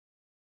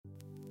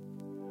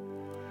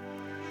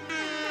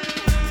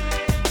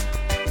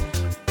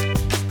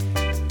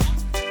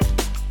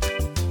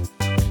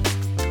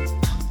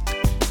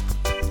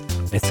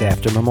It's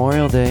after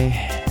Memorial Day.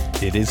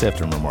 It is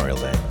after Memorial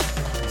Day.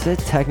 Is it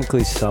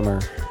technically summer?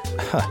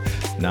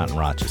 Not in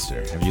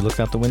Rochester. Have you looked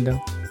out the window?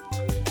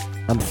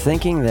 I'm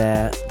thinking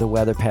that the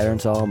weather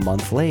pattern's all a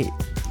month late.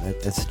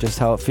 It's just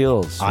how it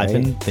feels, right? I've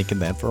been thinking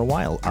that for a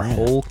while. Our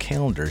whole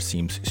calendar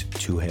seems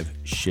to have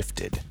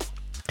shifted.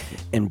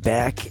 And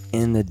back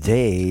in the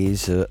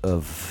days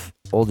of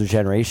older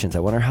generations, I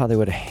wonder how they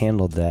would have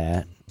handled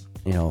that,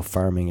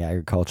 farming,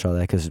 agriculture, all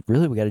that. Because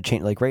really, we got to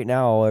change. Like right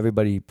now,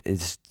 everybody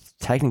is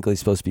technically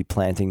supposed to be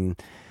planting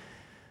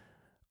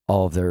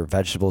all of their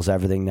vegetables,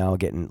 everything now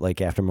getting, like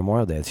after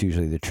Memorial Day, it's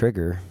usually the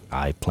trigger.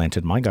 I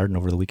planted my garden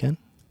over the weekend.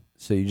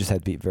 So you just have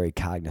to be very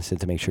cognizant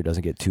to make sure it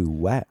doesn't get too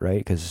wet, right?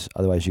 Because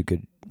otherwise you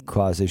could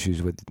cause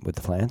issues with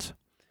the plants.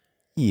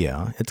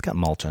 Yeah, it's got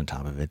mulch on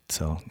top of it,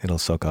 so it'll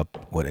soak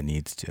up what it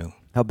needs to.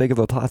 How big of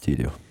a plot do you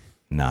do?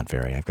 Not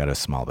very. I've got a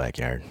small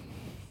backyard.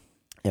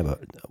 Yeah,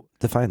 but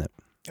define that.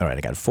 All right,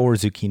 I got 4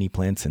 zucchini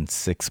plants and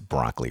 6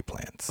 broccoli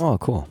plants. Oh,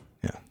 cool.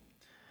 Yeah.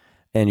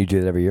 And you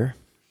do that every year?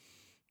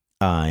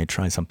 I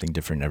try something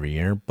different every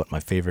year, but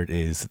my favorite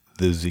is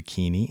the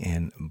zucchini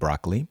and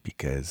broccoli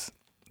because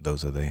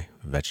those are the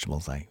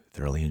vegetables I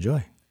thoroughly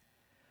enjoy.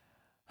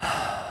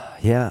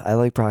 Yeah, I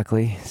like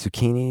broccoli.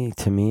 Zucchini,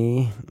 to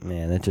me,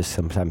 man, it just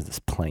sometimes it's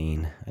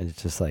plain.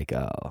 It's just like,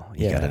 oh,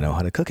 yeah. You got to know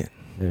how to cook it.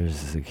 There's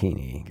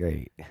zucchini.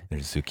 Great.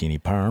 There's zucchini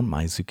parm.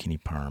 My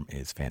zucchini parm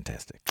is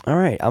fantastic. All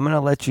right, I'm going to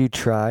let you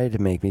try to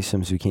make me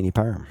some zucchini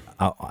parm.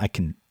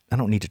 I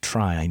don't need to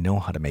try. I know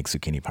how to make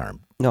zucchini parm.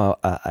 No,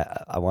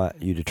 I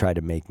want you to try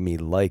to make me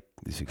like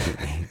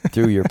zucchini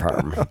through your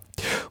parm.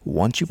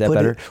 Once you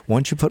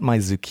put my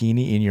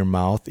zucchini in your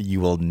mouth, you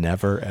will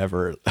never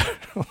ever.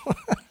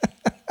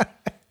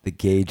 The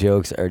gay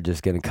jokes are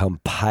just going to come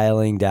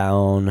piling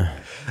down.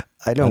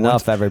 I know.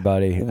 Enough,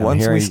 everybody.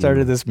 Once we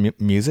started this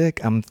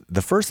music,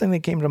 the first thing that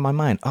came to my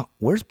mind,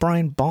 where's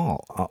Brian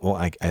Ball? Well,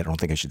 I don't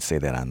think I should say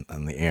that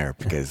on the air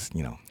because,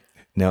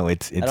 no,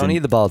 it's. I don't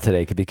need the ball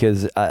today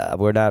because I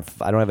don't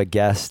have a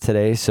guest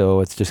today, so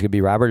it's just going to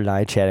be Robert and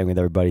I chatting with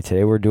everybody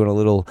today. We're doing a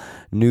little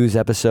news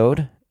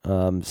episode.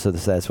 So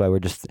that's why we're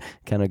just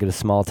kind of get a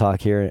small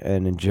talk here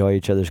and enjoy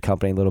each other's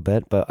company a little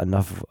bit, but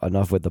enough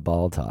with the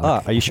ball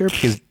talk. Are you sure?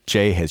 Because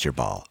Jay has your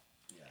ball.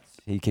 Yes.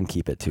 He can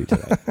keep it too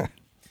today.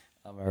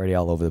 I'm already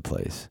all over the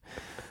place.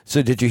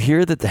 So did you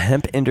hear that the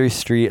Hemp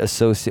Industry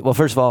Association, well,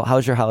 first of all, how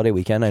was your holiday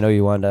weekend? I know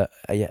you wanted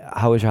to,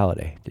 how was your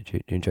holiday? Did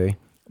you enjoy?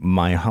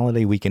 My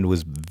holiday weekend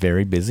was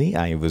very busy.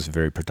 I was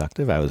very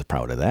productive. I was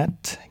proud of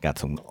that.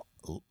 Got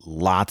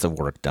lots of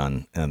work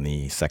done on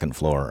the second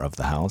floor of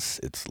the house.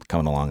 It's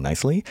coming along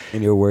nicely.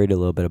 And you're worried a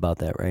little bit about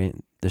that, right?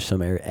 There's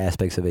some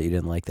aspects of it you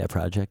didn't like that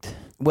project?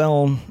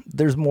 Well,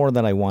 there's more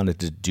that I wanted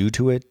to do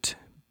to it,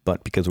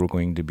 but because we're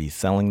going to be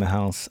selling the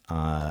house,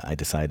 I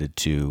decided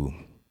to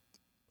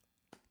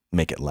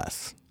make it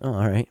less. Oh,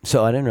 all right.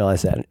 So I didn't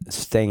realize that.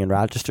 Staying in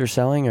Rochester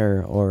selling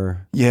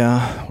or?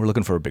 Yeah, we're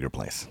looking for a bigger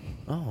place.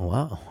 Oh,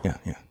 wow. Yeah.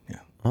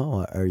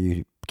 Oh, are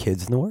you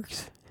kids in the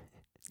works?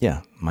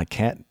 Yeah, my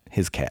cat,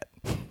 his cat.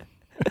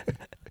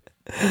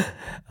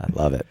 I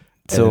love it.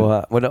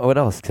 So what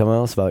else? Tell me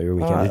else about your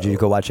weekend. Did you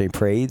go watch any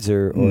parades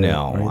or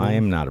No, I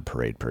am not a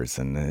parade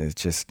person.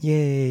 It's just,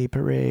 yay,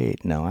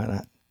 parade. No, I'm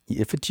not.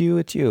 If it's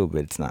you,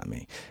 but it's not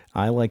me.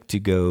 I like to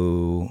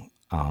go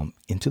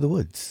into the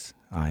woods.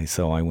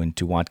 So I went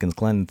to Watkins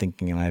Glen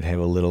thinking I'd have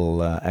a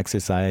little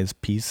exercise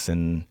piece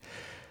and,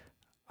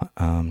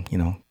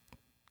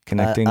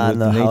 connecting with nature. On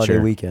the holiday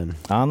weekend.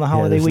 On the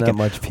holiday weekend. There's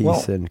not much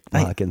peace in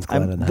Watkins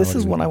Glen. This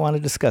is what I want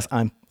to discuss.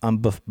 I'm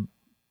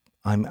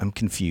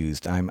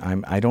confused.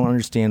 I don't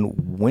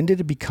understand. When did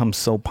it become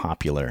so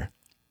popular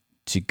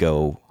to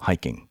go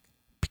hiking?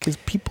 Because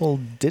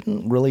people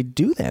didn't really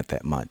do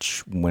that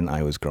much when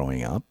I was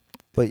growing up.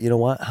 But you know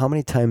what? How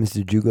many times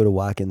did you go to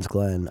Watkins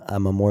Glen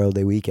on Memorial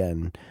Day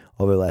weekend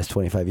over the last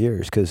 25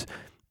 years? Because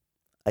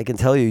I can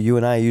tell you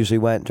and I usually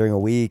went during a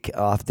week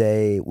off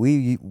day.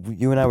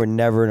 You and I were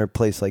never in a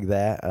place like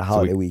that a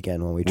holiday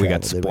weekend when we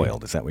traveled. We got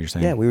spoiled. Is that what you're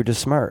saying? Yeah, we were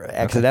just smart,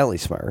 accidentally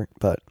smart.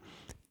 But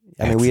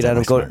I mean, we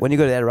don't go when you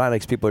go to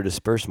Adirondacks. People are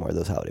dispersed more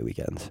those holiday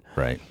weekends,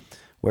 right?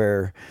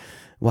 Where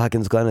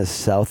Watkins Glen is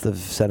south of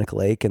Seneca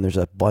Lake, and there's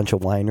a bunch of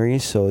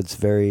wineries, so it's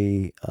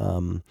very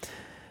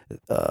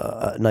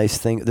a nice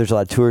thing. There's a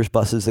lot of tourist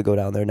buses that go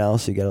down there now,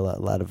 so you get a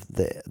lot of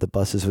the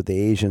buses with the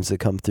Asians that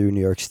come through New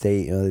York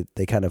State.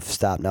 They kind of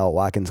stop now at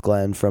Watkins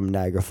Glen from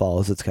Niagara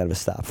Falls. It's kind of a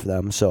stop for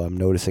them, so I'm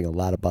noticing a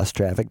lot of bus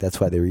traffic.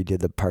 That's why they redid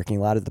the parking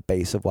lot at the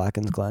base of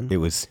Watkins Glen. It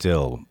was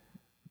still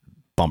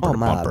bumper to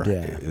bumper.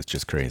 Yeah. It's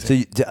just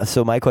crazy.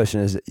 So my question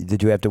is,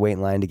 did you have to wait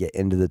in line to get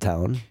into the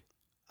town?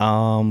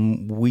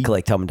 We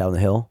like coming down the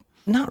hill?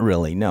 Not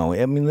really. No,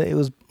 I mean it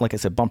was like I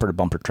said, bumper to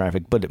bumper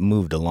traffic, but it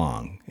moved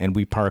along, and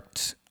we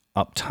parked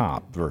up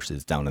top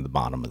versus down at the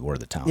bottom of where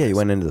the town is. Yeah, you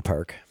went into the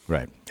park.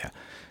 Right. Yeah.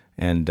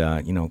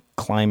 And,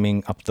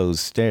 climbing up those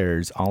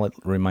stairs, all it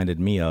reminded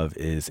me of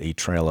is a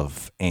trail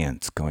of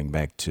ants going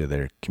back to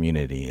their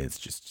community. It's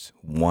just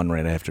one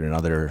right after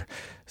another.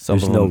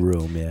 There's no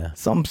room, yeah.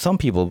 Some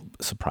people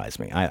surprise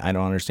me. I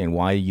don't understand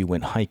why you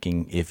went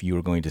hiking if you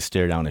were going to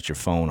stare down at your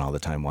phone all the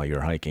time while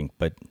you're hiking,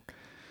 but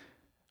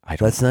I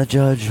don't. Let's not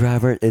judge,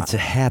 Robert. It's a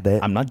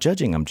habit. I'm not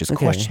judging. I'm just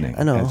questioning.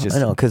 I know,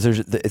 because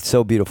it's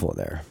so beautiful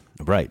there.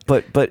 Right.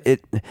 But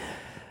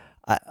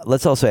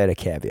let's also add a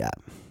caveat.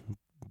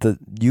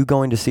 You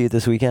going to see it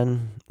this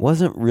weekend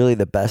wasn't really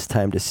the best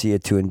time to see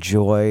it to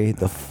enjoy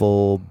the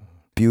full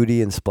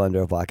beauty and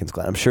splendor of Watkins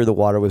Glen. I'm sure the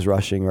water was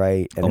rushing,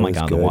 right? And oh my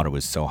God, the water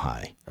was so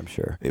high. I'm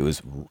sure. It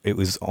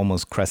was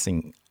almost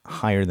cresting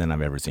higher than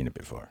I've ever seen it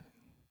before.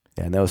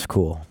 Yeah, and that was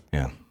cool.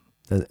 Yeah.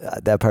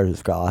 That part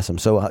was awesome.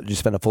 So did you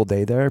spend a full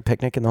day there,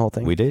 picnic and the whole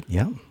thing? We did,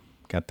 yeah.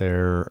 Got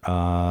there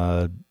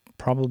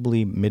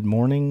probably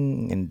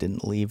mid-morning and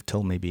didn't leave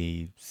till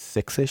maybe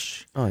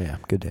 6-ish. Oh, yeah,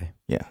 good day.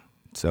 Yeah.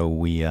 So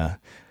we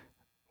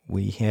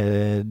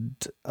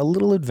had a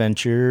little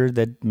adventure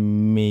that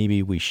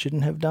maybe we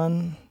shouldn't have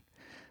done.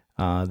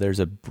 There's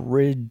a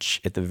bridge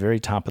at the very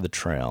top of the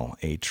trail,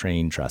 a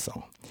train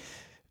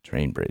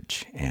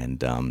bridge.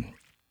 And,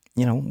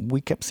 we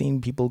kept seeing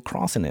people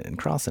crossing it. And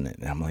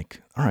I'm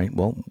like, all right,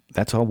 well,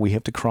 that's all. We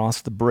have to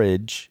cross the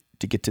bridge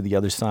to get to the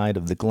other side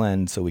of the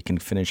glen so we can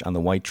finish on the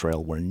White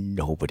Trail where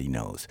nobody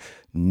knows.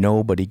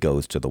 Nobody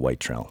goes to the White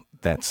Trail.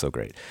 That's so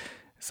great.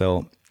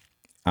 So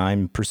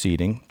I'm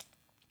proceeding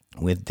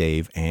with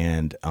Dave,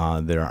 and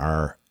there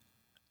are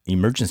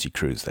emergency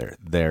crews there.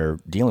 They're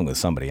dealing with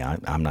somebody.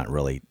 I'm not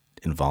really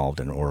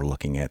involved in or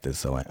looking at this,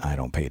 so I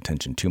don't pay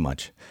attention too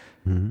much.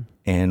 Mm-hmm.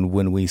 And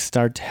when we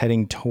start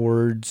heading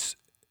towards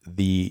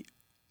the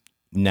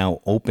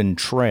now open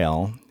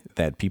trail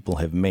that people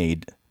have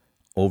made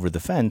over the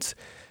fence,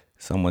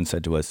 someone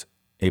said to us,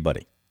 "Hey,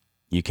 buddy,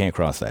 you can't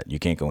cross that. You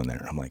can't go in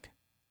there." I'm like,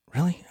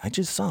 really? I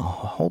just saw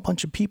a whole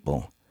bunch of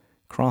people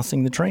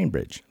crossing the train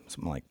bridge. So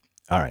I'm like,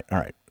 all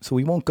right. So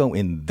we won't go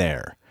in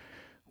there.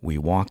 We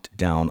walked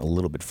down a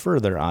little bit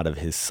further out of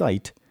his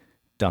sight,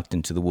 ducked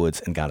into the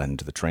woods, and got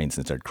into the trains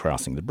and started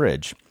crossing the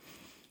bridge.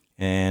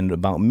 And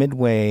about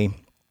midway,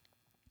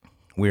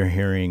 we're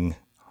hearing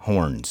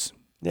horns.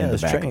 Yeah, in the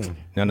back. Train.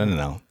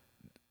 No.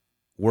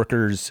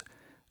 Workers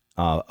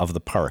of the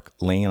park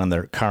laying on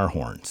their car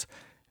horns.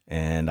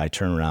 And I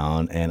turn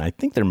around, and I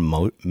think they're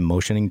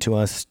motioning to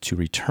us to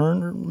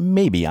return. Or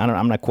maybe.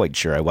 I'm not quite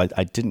sure.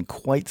 I didn't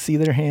quite see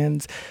their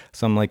hands.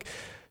 So I'm like,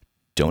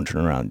 don't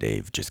turn around,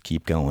 Dave. Just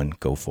keep going.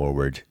 Go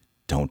forward.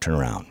 Don't turn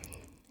around.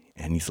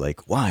 And he's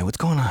like, why? What's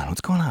going on?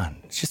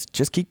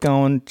 Just keep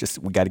going.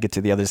 We got to get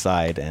to the other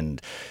side. And,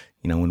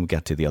 when we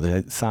got to the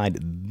other side,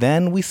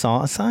 then we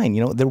saw a sign.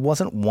 There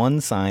wasn't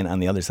one sign on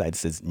the other side that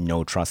says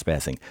no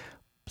trespassing.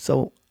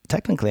 So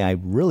technically, I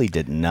really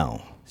didn't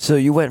know. So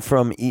you went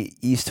from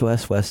east to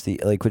west,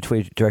 like which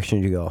way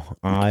direction did you go?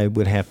 I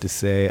would have to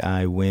say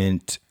I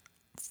went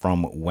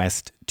from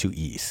west to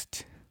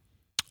east.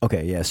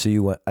 Okay, yeah.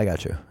 So I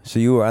got you. So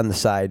you were on the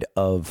side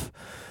of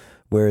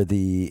where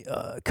the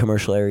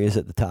commercial area is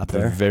at the top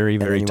there. The very,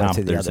 very top.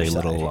 There's a side.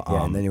 little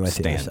and then you went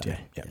stand. To the other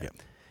side.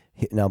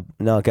 Yeah.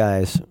 Now,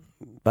 guys,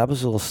 Bob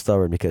was a little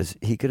stubborn because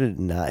he could have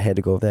not had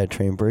to go over that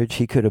train bridge.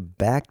 He could have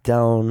backed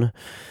down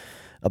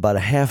about a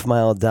half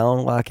mile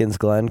down Watkins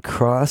Glen,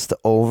 crossed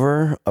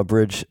over a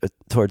bridge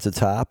towards the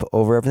top,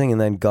 over everything, and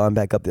then gone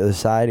back up the other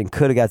side, and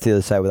could have got to the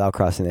other side without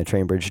crossing that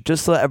train bridge.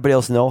 Just to let everybody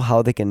else know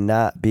how they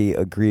cannot be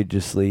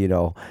egregiously,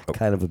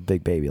 kind of a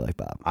big baby like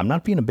Bob. I'm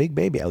not being a big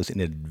baby. I was an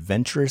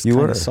adventurous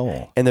kind of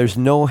soul. And there's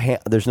no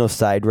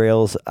side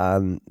rails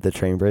on the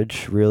train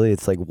bridge, really.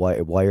 It's like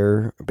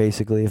wire,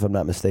 basically, if I'm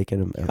not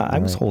mistaken. I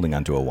was holding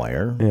onto a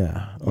wire.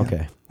 Yeah.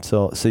 Okay.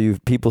 So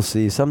people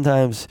see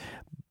sometimes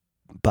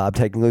Bob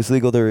technically is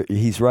legal.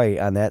 He's right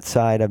on that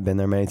side. I've been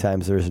there many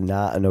times. There's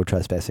not a no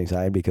trespassing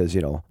sign because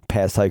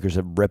past hikers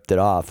have ripped it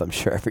off. I'm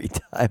sure every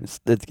time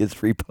it gets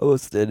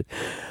reposted.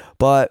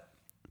 But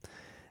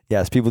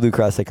yes, people do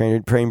cross that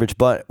train bridge.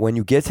 But when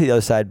you get to the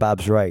other side,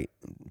 Bob's right.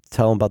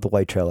 Tell them about the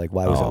White Trail. Like,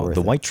 why was that worth it?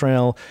 The White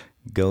Trail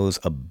goes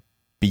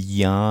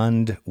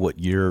beyond what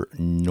you're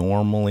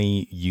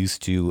normally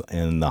used to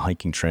in the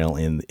hiking trail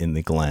in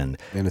the Glen.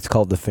 And it's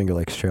called the Finger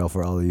Lakes Trail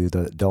for all of you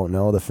that don't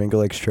know. The Finger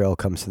Lakes Trail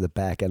comes to the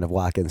back end of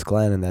Watkins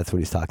Glen, and that's what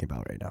he's talking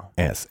about right now.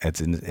 Yes,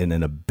 it's in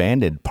an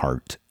abandoned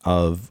part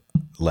of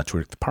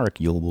Letchworth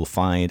Park. You will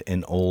find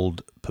an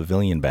old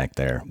pavilion back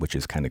there, which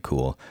is kind of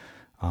cool.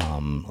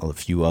 A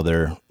few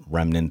other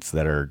remnants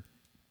that are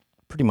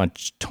pretty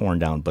much torn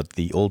down, but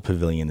the old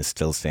pavilion is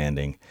still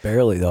standing.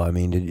 Barely, though. I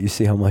mean, did you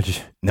see how much?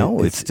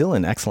 No, it's still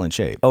in excellent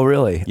shape. Oh,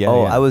 really? Yeah.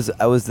 Yeah. I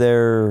was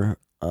there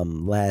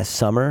last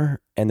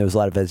summer, and there was a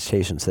lot of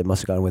vegetation, so they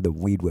must have gone with a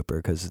weed whipper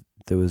because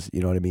there was,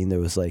 you know what I mean? There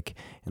was like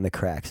in the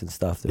cracks and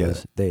stuff.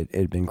 It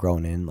had been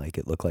grown in, like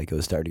it looked like it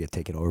was starting to get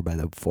taken over by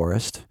the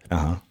forest.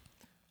 Uh-huh.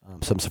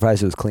 So I'm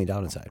surprised it was cleaned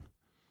out inside.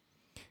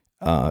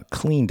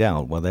 Cleaned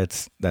out. Well,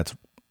 that's a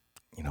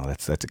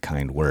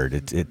kind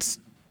word.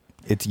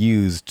 It's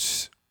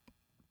used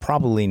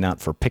probably not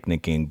for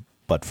picnicking,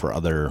 but for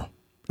other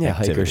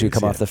hikers who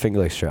come yeah. off the Finger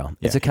Lakes Trail.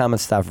 It's Yeah. a common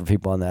stop for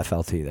people on the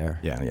FLT there.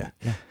 Yeah.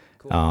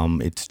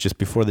 Cool. It's just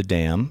before the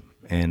dam,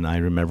 and I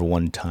remember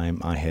one time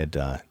I had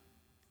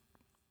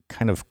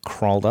kind of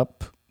crawled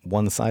up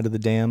one side of the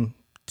dam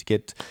to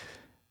get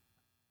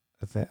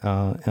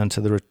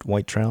onto the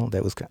White Trail.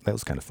 That was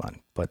kind of fun.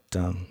 But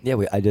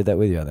I did that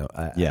with you.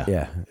 Though.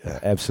 Yeah.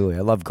 Absolutely.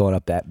 I love going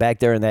up that. Back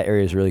there in that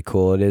area is really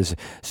cool. It is.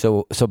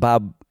 So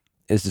Bob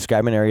is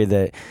describing an area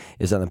that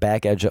is on the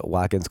back edge of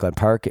Watkins Glen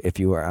Park. If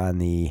you are on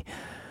the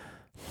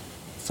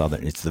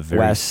southern, it's the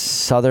very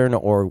southern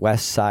or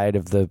west side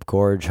of the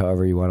gorge,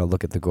 however you want to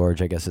look at the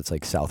gorge. I guess it's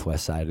like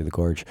southwest side of the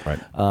gorge. Right.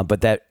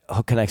 But that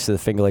connects to the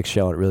Finger Lakes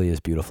Trail. It really is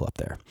beautiful up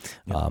there.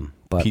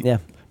 Yeah.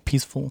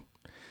 Peaceful.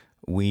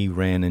 We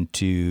ran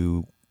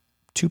into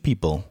 2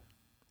 people,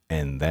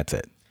 and that's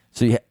it.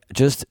 So you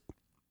just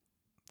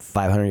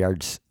 500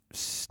 yards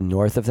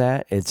north of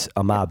that, it's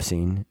a mob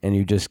scene, and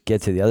you just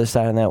get to the other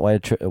side of that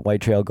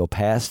white trail, go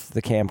past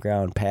the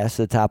campground, past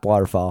the top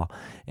waterfall,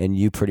 and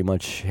you pretty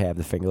much have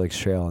the Finger Lakes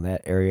Trail in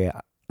that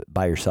area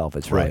by yourself.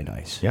 It's really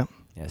nice. Yeah.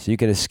 So you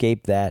can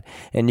escape that,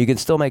 and you can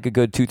still make a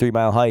good 2-3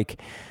 mile hike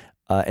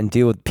and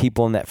deal with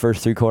people in that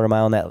first 3/4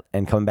 mile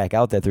and coming back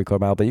out that 3/4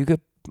 mile. But you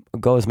could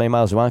go as many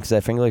miles as you want because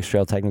that Finger Lakes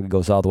Trail technically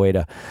goes all the way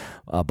to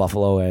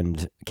Buffalo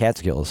and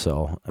Catskills.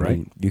 So I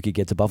mean, you could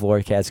get to Buffalo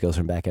or Catskills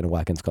from back into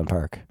Watkins Glen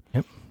Park.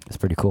 Yep. It's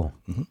pretty cool.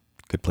 Mm-hmm.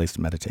 Good place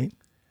to meditate.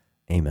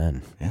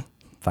 Amen. Yeah.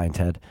 Fine,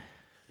 Ted.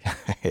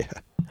 Yeah.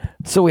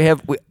 So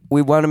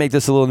we want to make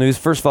this a little news.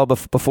 First of all,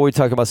 before we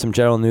talk about some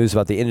general news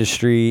about the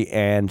industry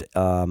and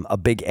a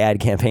big ad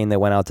campaign that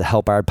went out to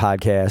help our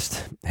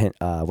podcast,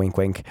 wink,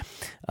 wink,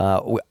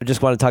 we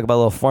just want to talk about a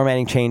little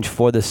formatting change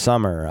for the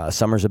summer.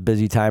 Summer's a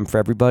busy time for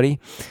everybody.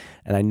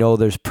 And I know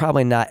there's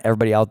probably not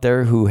everybody out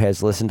there who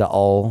has listened to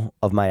all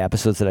of my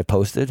episodes that I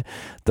posted,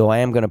 though I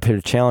am going to put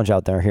a challenge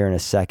out there here in a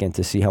second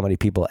to see how many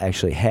people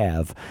actually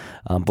have.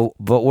 But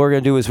what we're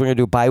going to do is we're going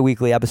to do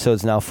bi-weekly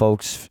episodes now,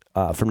 folks,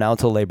 from now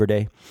until Labor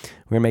Day.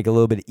 We're going to make it a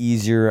little bit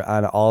easier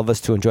on all of us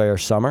to enjoy our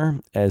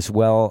summer, as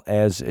well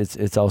as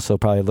it's also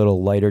probably a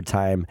little lighter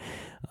time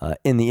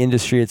in the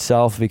industry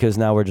itself, because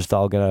now we're just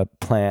all going to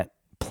plant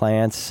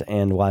plants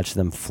and watch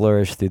them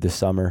flourish through the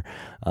summer.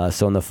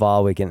 So in the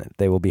fall,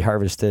 they will be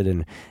harvested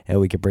and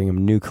we can bring a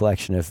new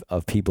collection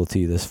of people to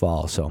you this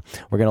fall. So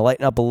we're going to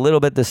lighten up a little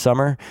bit this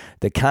summer.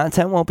 The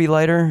content won't be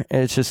lighter.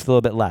 It's just a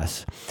little bit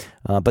less.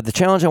 But the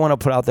challenge I want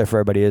to put out there for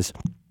everybody is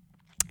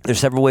there's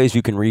several ways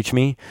you can reach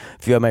me.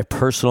 If you have my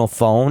personal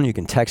phone, you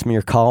can text me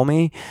or call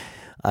me.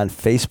 On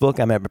Facebook,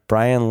 I'm at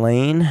Brian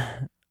Lane,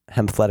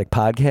 Hemphathletic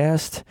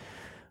Podcast.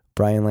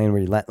 Brian Lane,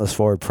 Relentless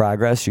Forward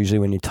Progress. Usually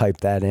when you type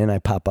that in, I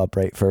pop up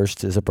right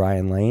first as a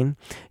Brian Lane.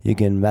 You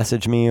can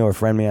message me or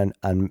friend me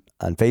on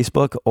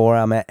Facebook, or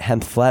I'm at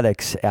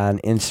Hemphathletics on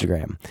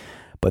Instagram.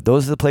 But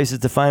those are the places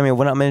to find me.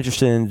 What I'm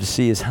interested in to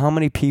see is how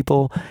many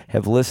people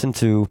have listened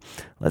to,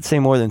 let's say,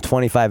 more than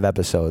 25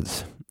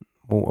 episodes.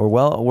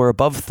 We're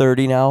above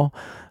 30 now.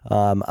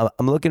 I'm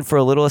looking for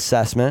a little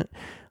assessment.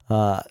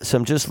 So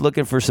I'm just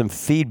looking for some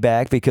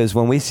feedback, because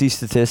when we see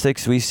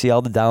statistics, we see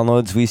all the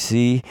downloads, we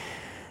see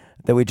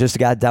that we just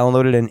got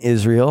downloaded in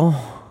Israel,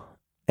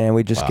 and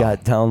we just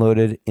got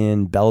downloaded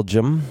in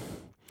Belgium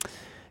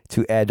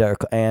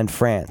and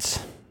France.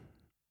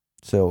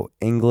 So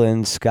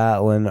England,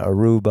 Scotland,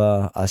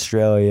 Aruba,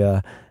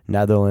 Australia,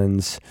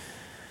 Netherlands,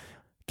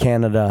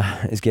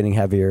 Canada is getting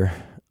heavier.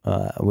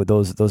 With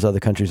those other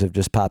countries have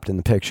just popped in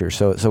the picture.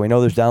 So we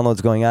know there's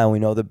downloads going on. We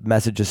know the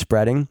message is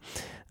spreading.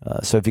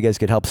 So if you guys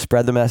could help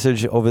spread the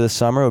message over the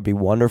summer, it would be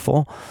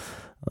wonderful.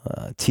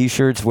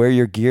 T-shirts, wear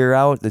your gear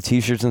out. The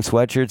T-shirts and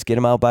sweatshirts, get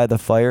them out by the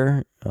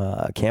fire.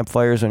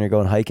 Campfires when you're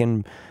going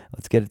hiking.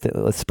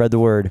 Let's spread the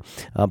word.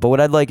 But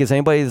what I'd like is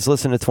anybody that's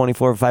listening to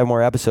 24 or 5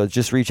 more episodes,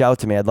 just reach out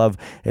to me. I'd love,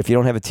 if you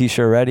don't have a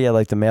T-shirt already, I'd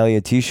like to mail you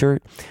a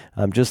T-shirt.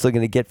 I'm just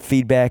looking to get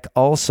feedback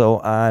also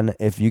on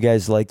if you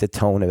guys like the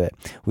tone of it.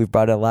 We've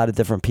brought a lot of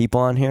different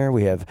people on here.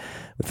 We've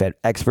had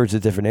experts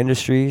of different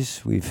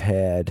industries. We've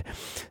had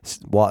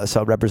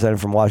some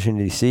representative from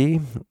Washington, D.C.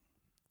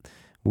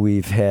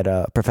 We've had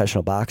a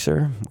professional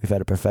boxer. We've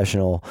had a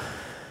professional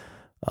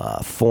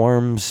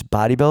forms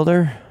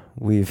bodybuilder.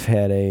 We've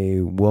had a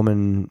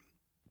woman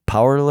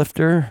power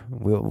lifter.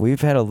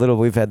 We've had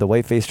the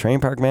Whiteface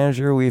Train Park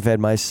manager. We've had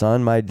my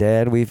son, my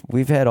dad.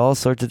 We've had all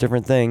sorts of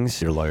different things.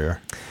 Your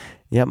lawyer.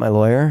 Yeah, my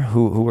lawyer,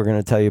 who we're going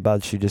to tell you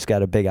about. She just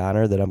got a big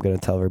honor that I'm going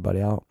to tell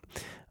everybody out.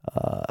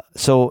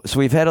 So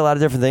we've had a lot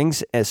of different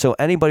things. And so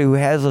anybody who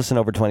has listened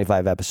over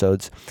 25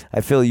 episodes,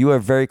 I feel you are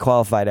very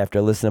qualified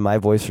after listening to my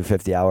voice for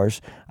 50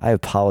 hours. I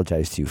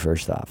apologize to you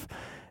first off.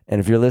 And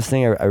if you're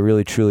listening, I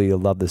really, truly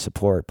love the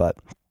support. But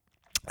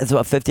It's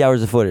about 50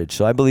 hours of footage.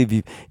 So I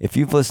believe if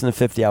you've listened to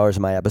 50 hours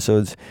of my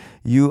episodes,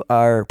 you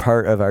are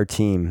part of our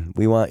team.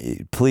 We want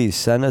you, please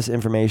send us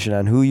information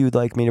on who you'd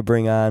like me to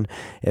bring on.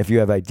 If you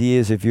have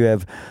ideas, if you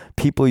have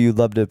people you'd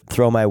love to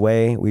throw my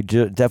way, we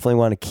definitely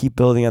want to keep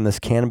building on this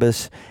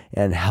cannabis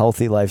and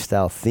healthy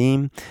lifestyle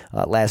theme.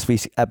 Last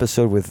week's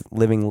episode with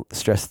Living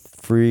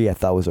Stress-Free, I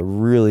thought was a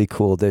really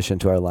cool addition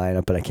to our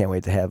lineup, and I can't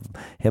wait to have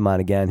him on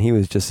again. He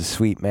was just a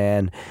sweet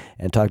man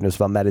and talking to us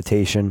about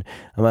meditation.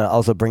 I'm going to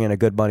also bring in a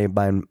good buddy of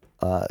mine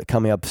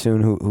coming up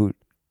soon who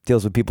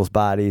deals with people's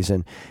bodies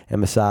and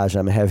massage.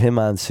 I'm going to have him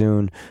on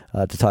soon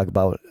to talk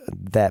about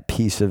that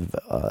piece of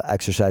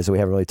exercise that we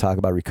haven't really talked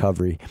about,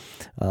 recovery.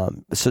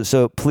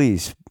 So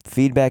please,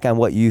 feedback on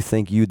what you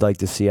think you'd like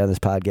to see on this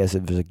podcast,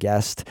 if there's a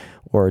guest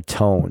or a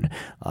tone.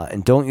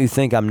 And don't you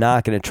think I'm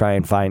not going to try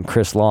and find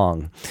Chris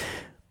Long.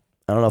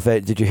 I don't know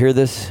did you hear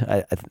this?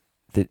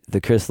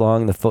 The Chris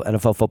Long, the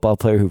NFL football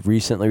player who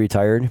recently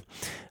retired.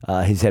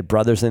 He's had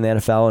brothers in the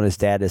NFL, and his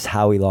dad is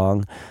Howie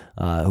Long,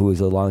 who was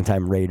a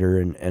longtime Raider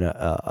and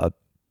a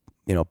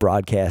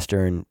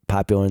broadcaster and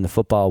popular in the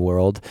football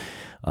world.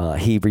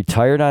 He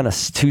retired on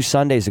 2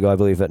 Sundays ago, I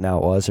believe it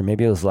was, or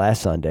maybe it was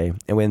last Sunday.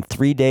 And within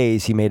 3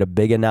 days, he made a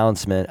big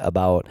announcement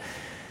about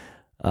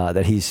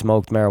that he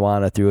smoked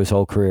marijuana through his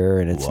whole career,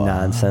 and it's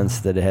nonsense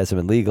that it hasn't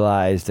been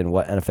legalized, and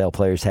what NFL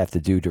players have to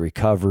do to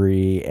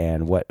recovery,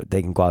 and what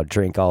they can go out and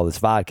drink all this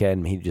vodka.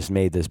 And he just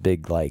made this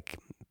big,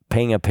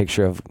 painting a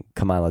picture of,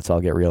 come on, let's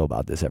all get real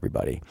about this,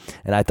 everybody.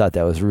 And I thought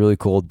that was really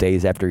cool.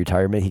 Days after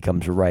retirement, he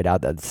comes right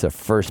out. That's the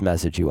first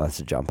message he wants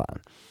to jump on.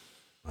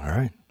 All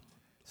right.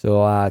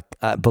 So I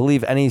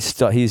believe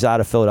he's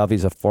out of Philadelphia.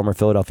 He's a former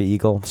Philadelphia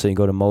Eagle. So you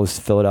go to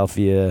most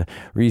Philadelphia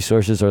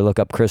resources or look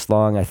up Chris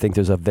Long. I think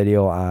there's a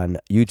video on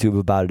YouTube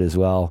about it as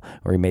well,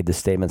 where he made the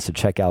statement. So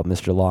check out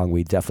Mr. Long.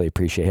 We definitely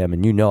appreciate him.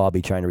 And I'll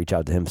be trying to reach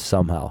out to him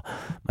somehow.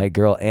 My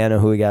girl Anna,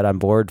 who we got on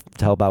board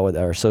to help out with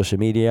our social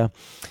media,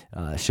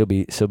 she'll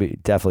be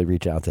definitely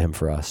reaching out to him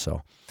for us.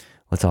 So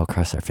let's all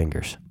cross our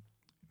fingers.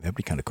 That'd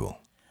be kind of cool.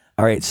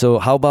 All right, so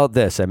how about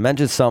this? I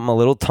mentioned something a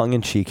little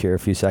tongue-in-cheek here a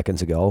few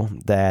seconds ago,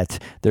 that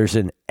there's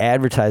an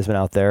advertisement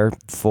out there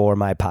for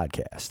my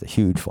podcast, a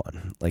huge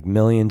one, $1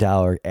 million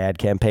ad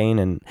campaign,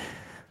 and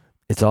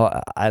it's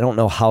all, I don't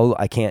know how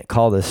I can't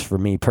call this for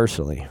me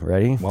personally.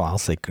 Ready? Well, I'll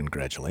say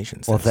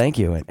congratulations. Well, thank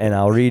you, and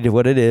I'll read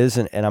what it is,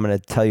 and I'm going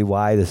to tell you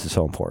why this is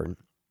so important.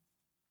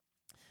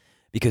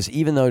 Because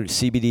even though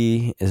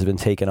CBD has been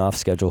taken off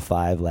Schedule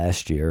 5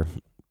 last year,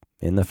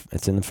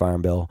 it's in the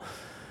Farm Bill,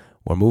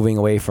 we're moving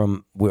away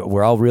from,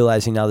 we're all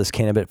realizing now this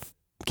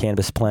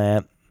cannabis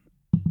plant,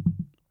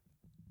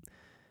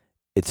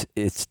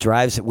 it's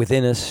drives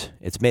within us.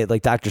 It's made,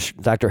 like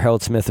Dr.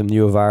 Harold Smith from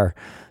U of R,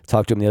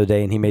 talked to him the other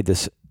day, and he made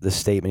this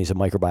statement. He's a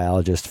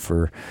microbiologist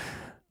for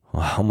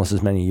almost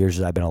as many years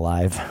as I've been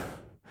alive.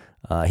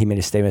 He made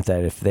a statement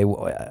that if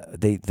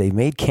they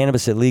made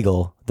cannabis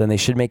illegal, then they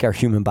should make our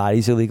human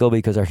bodies illegal,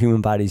 because our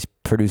human bodies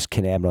produce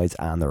cannabinoids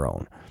on their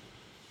own.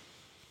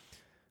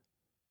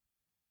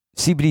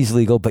 CBD is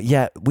legal, but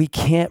yet we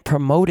can't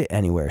promote it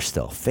anywhere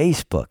still.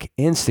 Facebook,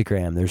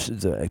 Instagram, there's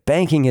the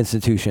banking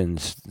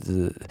institutions,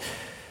 the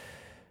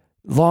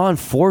law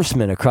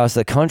enforcement across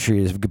the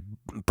country is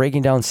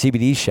breaking down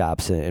CBD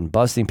shops and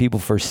busting people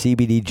for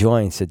CBD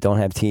joints that don't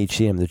have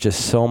THC in them. There's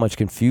just so much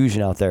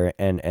confusion out there,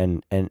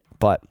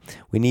 but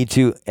we need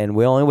to, and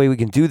the only way we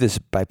can do this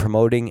by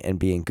promoting and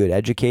being good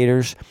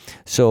educators.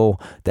 So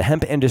the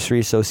Hemp Industry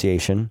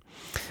Association,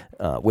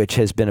 which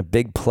has been a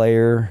big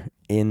player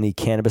in the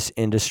cannabis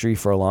industry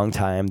for a long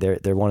time.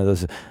 They're one of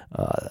those,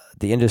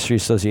 the industry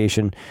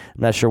association.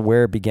 I'm not sure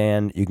where it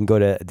began. You can go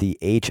to the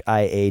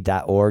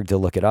HIA.org to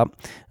look it up.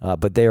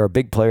 But they are a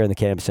big player in the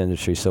cannabis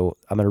industry. So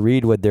I'm going to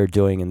read what they're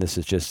doing, and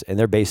and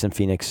they're based in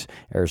Phoenix,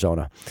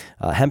 Arizona.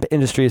 Hemp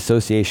Industry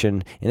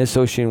Association, in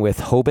association with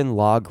Hoban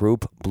Law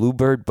Group,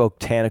 Bluebird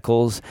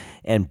Botanicals,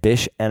 and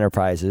Bish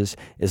Enterprises,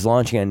 is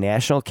launching a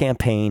national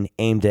campaign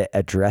aimed at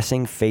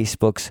addressing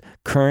Facebook's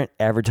current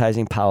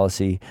advertising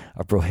policy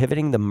of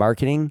prohibiting the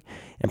marketing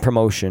and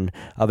promotion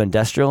of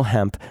industrial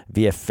hemp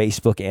via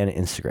Facebook and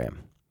Instagram.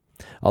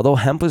 Although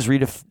hemp was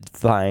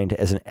redefined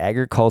as an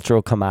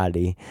agricultural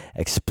commodity,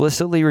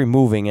 explicitly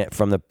removing it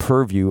from the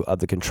purview of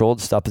the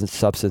Controlled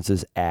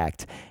Substances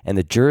Act and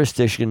the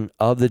jurisdiction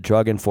of the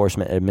Drug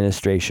Enforcement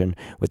Administration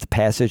with the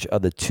passage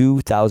of the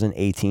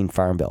 2018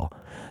 Farm Bill.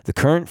 The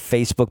current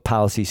Facebook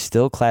policy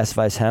still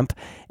classifies hemp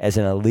as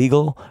an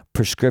illegal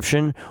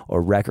prescription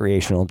or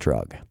recreational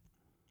drug.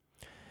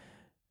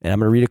 And I'm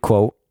going to read a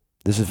quote.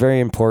 This is very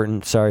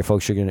important. Sorry,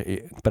 folks,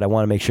 but I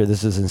want to make sure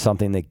this isn't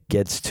something that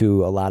gets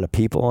to a lot of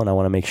people, and I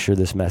want to make sure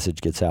this message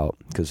gets out,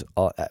 because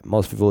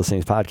most people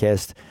listening to this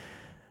podcast,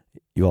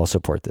 you all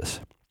support this.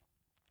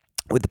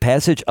 With the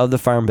passage of the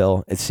Farm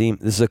Bill, this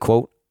is a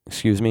quote,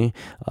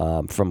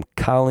 from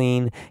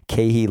Colleen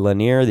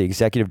Cahey-Lanier, the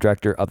executive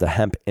director of the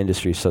Hemp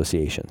Industry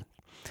Association.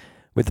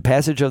 With the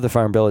passage of the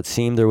Farm Bill, it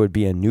seemed there would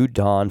be a new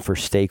dawn for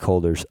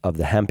stakeholders of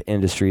the hemp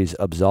industries,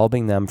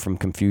 absolving them from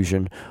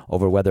confusion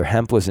over whether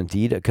hemp was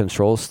indeed a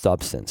controlled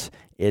substance.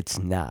 It's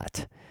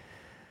not,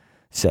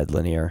 said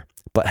Lanier.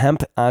 But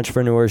hemp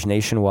entrepreneurs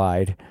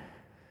nationwide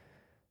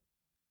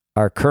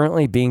are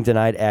currently being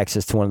denied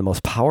access to one of the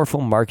most powerful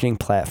marketing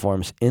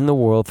platforms in the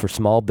world for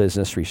small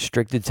business,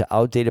 restricted to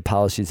outdated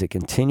policies that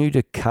continue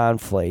to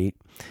conflate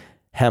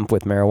hemp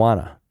with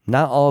marijuana.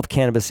 Not all of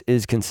cannabis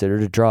is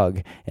considered a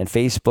drug, and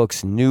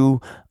Facebook's new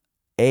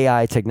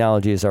AI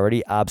technology is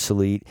already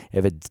obsolete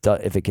if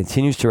it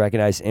continues to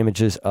recognize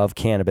images of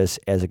cannabis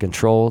as a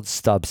controlled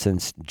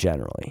substance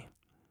generally.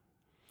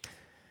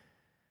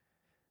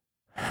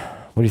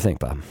 What do you think,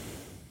 Bob?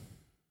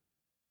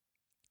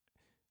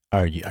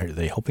 Are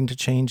they hoping to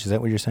change? Is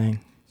that what you're saying?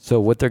 So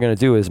what they're going to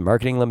do is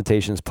marketing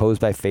limitations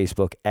posed by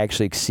Facebook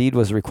actually exceed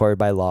what's required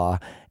by law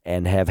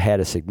and have had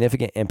a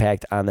significant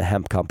impact on the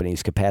hemp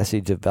company's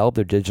capacity to develop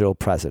their digital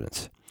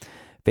presence.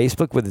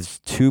 Facebook, with its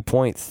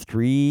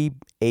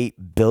 2.38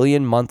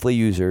 billion monthly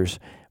users,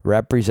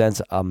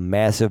 represents a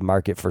massive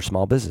market for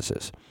small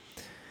businesses.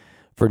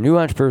 For new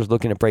entrepreneurs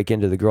looking to break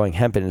into the growing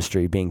hemp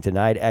industry, being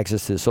denied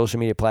access to the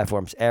social media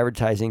platforms'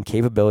 advertising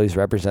capabilities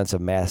represents a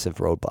massive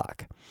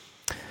roadblock.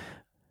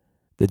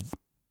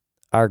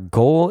 Our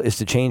goal is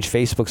to change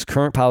Facebook's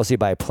current policy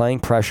by applying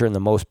pressure in the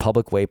most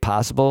public way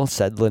possible,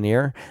 said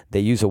Lanier.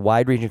 They use a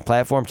wide-ranging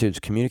platform to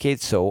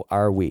communicate, so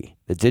are we.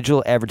 The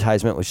digital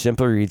advertisement, which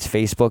simply reads,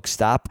 Facebook,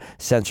 stop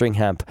censoring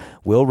hemp,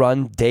 will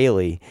run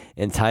daily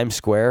in Times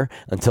Square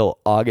until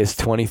August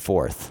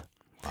 24th.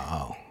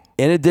 Wow.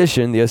 In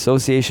addition, the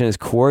association is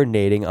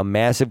coordinating a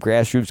massive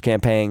grassroots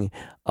campaign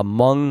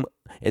among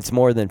its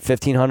more than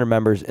 1,500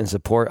 members in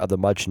support of the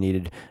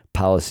much-needed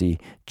policy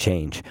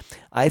change.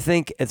 I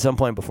think at some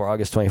point before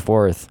August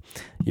 24th,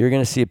 you're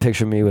going to see a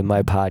picture of me with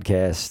my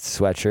podcast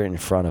sweatshirt in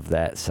front of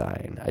that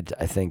sign.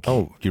 I think.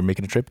 Oh, you're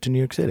making a trip to New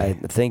York City?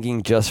 I'm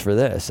thinking just for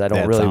this. I don't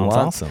that really sounds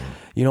want. Awesome.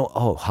 You know,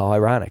 oh, how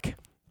ironic.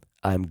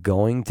 I'm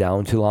going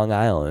down to Long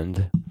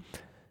Island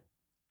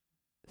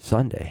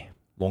Sunday.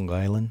 Long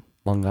Island?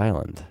 Long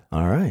Island.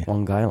 All right.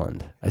 Long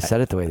Island. I said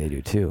it the way they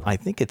do too. I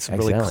think it's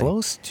really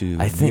close to.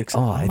 I think.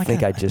 I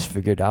think I just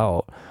figured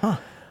out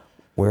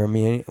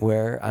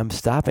where I'm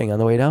stopping on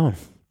the way down.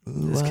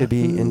 This could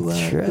be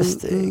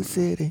interesting.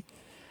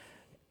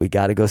 We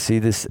got to go see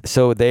this.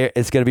 So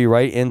it's going to be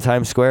right in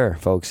Times Square,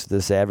 folks.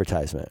 This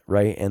advertisement,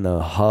 right in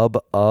the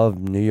hub of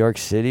New York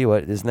City.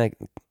 What isn't that?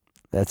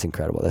 That's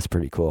incredible. That's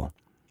pretty cool.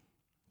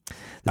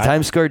 The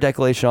Times Square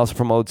Declaration also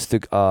promotes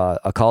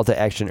a call to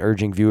action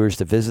urging viewers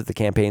to visit the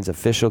campaign's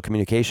official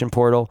communication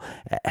portal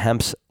at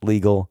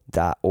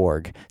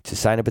hempslegal.org to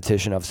sign a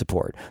petition of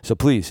support. So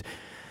please,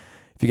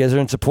 if you guys are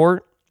in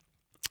support,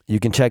 you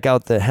can check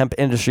out the Hemp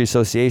Industry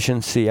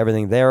Association, see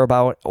everything they're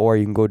about, or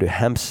you can go to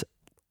hemp,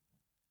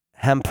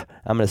 I'm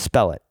going to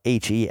spell it,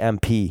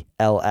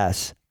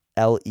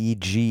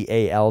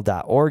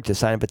 HEMPLSLEGAL.org to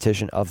sign a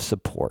petition of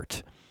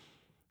support.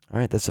 All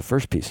right, that's the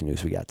first piece of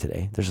news we got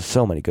today. There's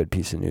so many good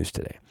pieces of news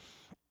today.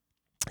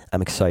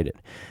 I'm excited.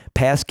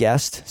 Past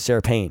guest,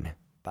 Sarah Payne.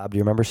 Bob, do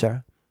you remember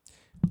Sarah?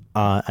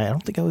 I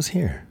don't think I was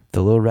here.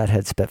 The Little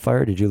Redhead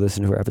Spitfire. Did you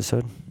listen to her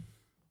episode?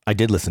 I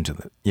did listen to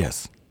it,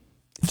 yes.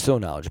 So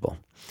knowledgeable.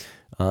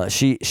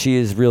 She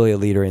is really a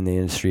leader in the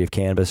industry of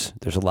cannabis.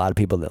 There's a lot of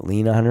people that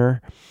lean on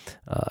her,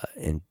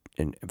 and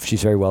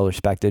she's very well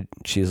respected.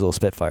 She's a little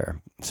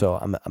Spitfire. So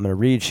I'm going to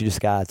read. She just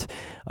got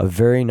a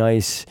very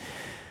nice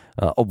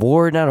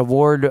award, not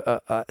award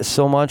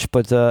so much,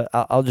 but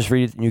I'll just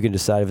read it and you can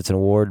decide if it's an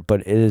award,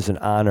 but it is an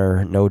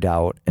honor, no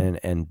doubt.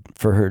 And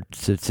for her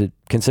to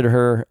consider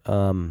her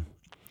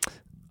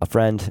a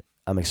friend,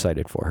 I'm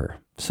excited for her.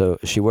 So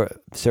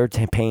Sarah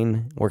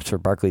Payne works for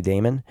Barclay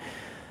Damon.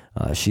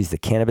 She's the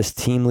cannabis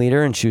team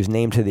leader, and she was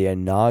named to the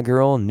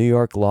inaugural New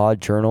York Law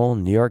Journal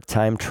New York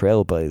Times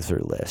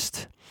Trailblazer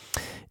list.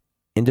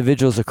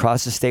 Individuals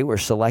across the state were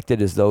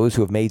selected as those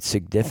who have made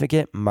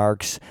significant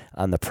marks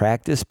on the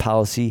practice,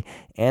 policy,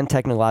 and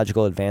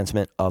technological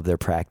advancement of their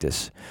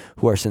practice,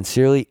 who are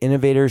sincerely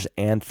innovators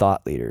and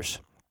thought leaders.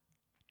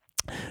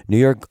 New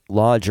York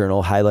Law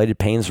Journal highlighted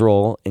Payne's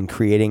role in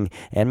creating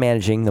and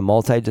managing the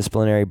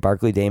multidisciplinary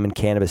Barclay Damon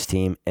cannabis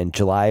team in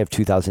July of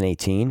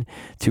 2018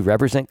 to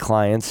represent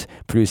clients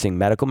producing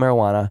medical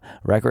marijuana,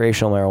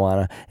 recreational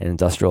marijuana, and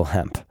industrial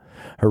hemp.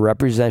 Her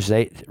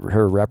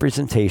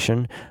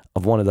representation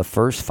of one of the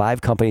first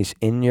 5 companies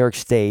in New York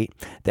State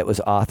that was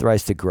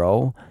authorized to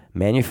grow,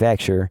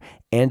 manufacture,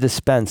 and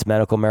dispense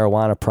medical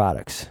marijuana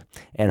products,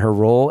 and her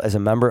role as a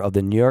member of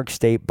the New York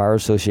State Bar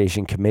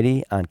Association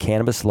Committee on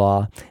Cannabis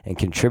Law and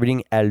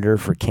contributing editor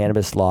for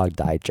Cannabis Law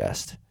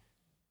Digest.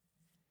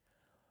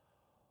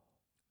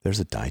 There's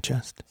a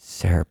digest?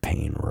 Sarah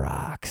Payne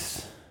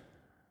rocks.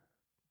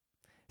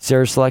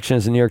 Sarah's selection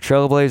as a New York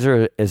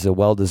Trailblazer is a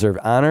well-deserved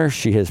honor.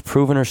 She has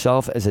proven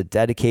herself as a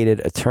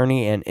dedicated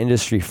attorney and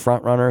industry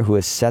frontrunner who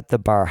has set the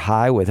bar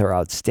high with her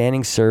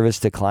outstanding service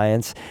to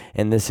clients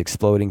in this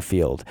exploding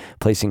field,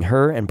 placing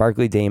her and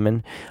Barclay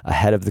Damon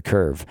ahead of the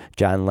curve,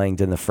 John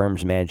Langdon, the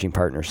firm's managing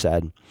partner,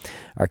 said.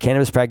 Our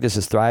cannabis practice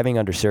is thriving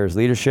under Sarah's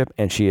leadership,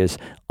 and she is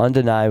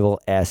undeniable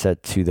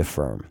asset to the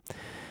firm.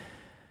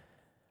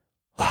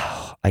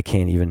 Wow, I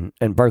can't even.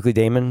 And Barclay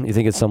Damon, you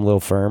think it's some little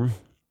firm?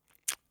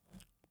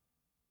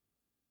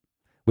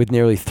 With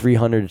nearly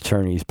 300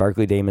 attorneys,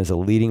 Barclay Damon is a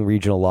leading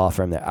regional law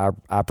firm that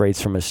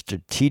operates from a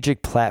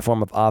strategic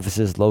platform of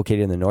offices located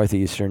in the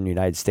northeastern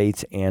United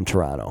States and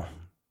Toronto.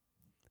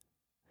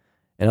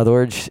 In other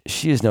words,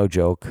 she is no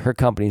joke. Her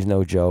company is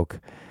no joke.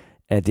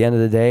 And at the end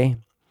of the day,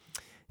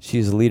 she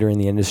is a leader in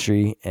the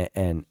industry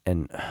and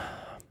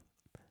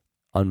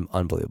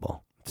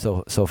unbelievable.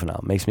 So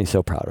phenomenal. Makes me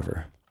so proud of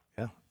her.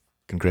 Yeah.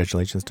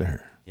 Congratulations to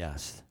her.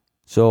 Yes.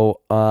 So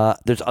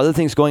there's other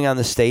things going on in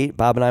the state.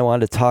 Bob and I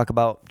wanted to talk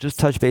about, just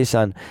touch base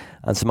on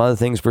some other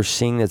things we're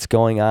seeing that's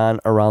going on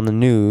around the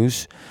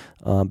news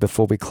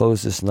before we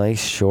close this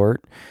nice,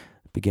 short,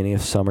 beginning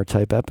of summer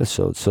type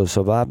episode.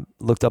 So Bob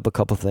looked up a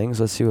couple things.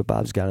 Let's see what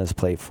Bob's got on his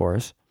plate for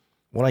us.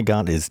 What I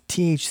got is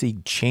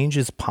THC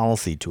changes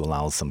policy to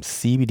allow some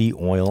CBD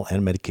oil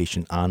and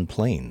medication on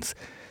planes.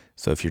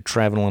 So if you're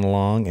traveling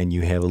along and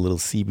you have a little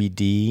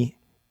CBD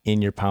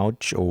in your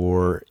pouch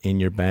or in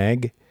your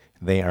bag,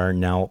 they are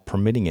now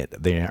permitting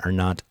it. They are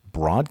not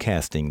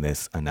broadcasting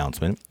this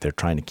announcement. They're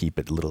trying to keep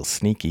it a little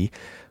sneaky,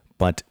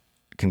 but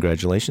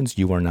congratulations,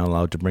 you are now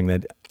allowed to bring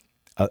that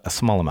a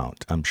small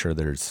amount. I'm sure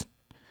there's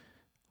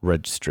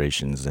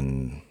registrations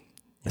and...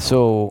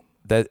 So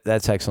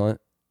that's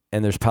excellent.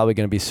 And there's probably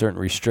going to be certain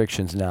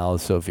restrictions now.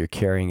 So if you're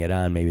carrying it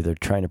on, maybe they're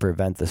trying to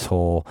prevent this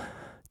whole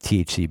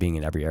THC being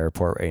in every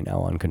airport right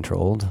now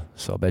uncontrolled.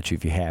 So I bet you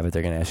if you have it,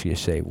 they're going to ask you to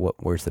say,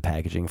 where's the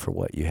packaging for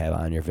what you have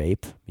on your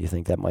vape? You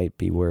think that might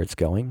be where it's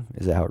going?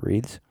 Is that how it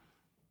reads?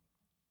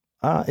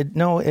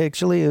 No,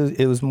 actually,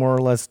 it was more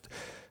or less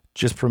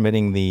just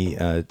permitting the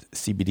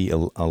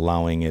CBD,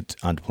 allowing it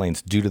onto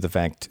planes due to the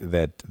fact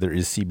that there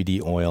is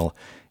CBD oil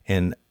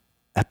in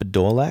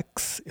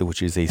Epidiolex,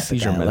 which is a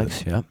seizure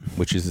medicine. Yep.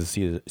 Which is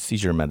a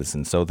seizure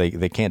medicine. So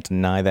they can't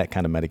deny that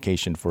kind of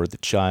medication for the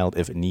child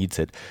if it needs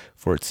it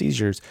for its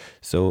seizures.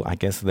 So I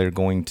guess they're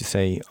going to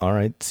say, all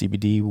right,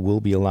 CBD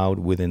will be allowed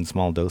within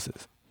small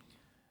doses.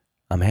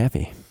 I'm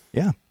happy.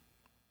 Yeah.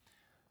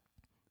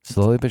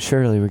 Slowly but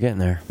surely, we're getting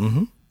there.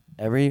 Mm-hmm.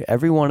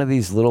 Every one of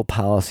these little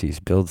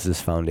policies builds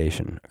this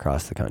foundation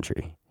across the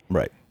country.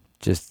 Right.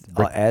 Just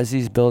as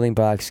these building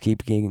blocks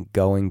keep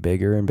going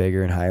bigger and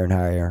bigger and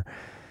higher,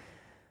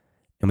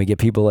 and we get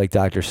people like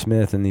Dr.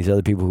 Smith and these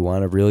other people who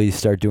want to really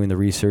start doing the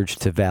research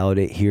to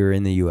validate here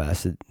in the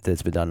U.S.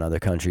 that's been done in other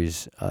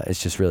countries.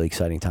 It's just really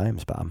exciting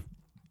times, Bob.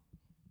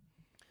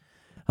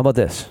 How about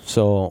this?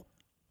 So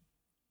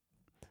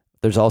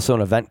there's also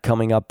an event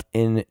coming up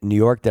in New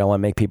York that I want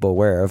to make people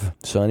aware of.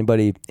 So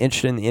anybody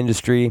interested in the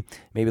industry,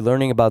 maybe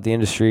learning about the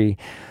industry,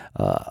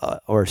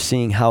 or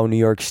seeing how New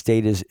York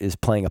State is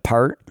playing a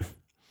part,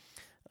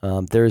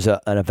 there's an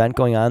event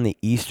going on, the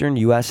Eastern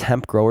U.S.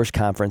 Hemp Growers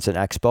Conference and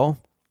Expo.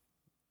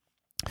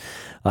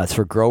 It's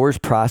for growers,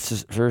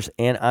 processors,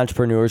 and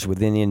entrepreneurs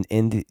within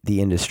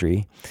the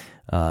industry.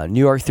 New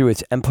York, through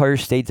its Empire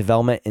State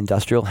Development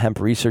Industrial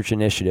Hemp Research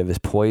Initiative, is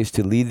poised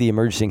to lead the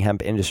emerging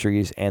hemp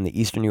industries, and the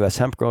Eastern U.S.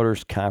 Hemp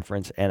Growers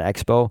Conference and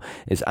Expo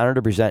is honored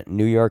to present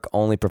New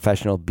York-only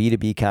professional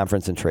B2B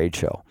conference and trade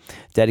show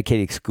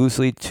dedicated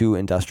exclusively to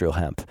industrial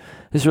hemp.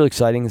 This is really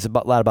exciting. It's a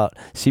lot about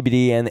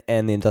CBD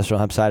and the industrial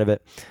hemp side of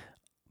it.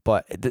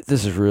 But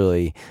this is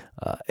really,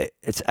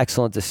 it's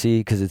excellent to see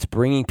because it's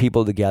bringing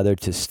people together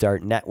to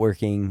start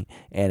networking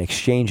and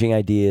exchanging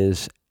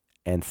ideas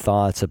and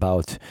thoughts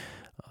about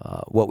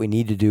what we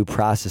need to do,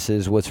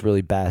 processes, what's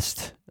really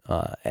best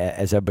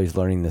as everybody's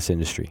learning this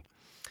industry.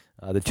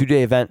 The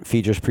two-day event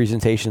features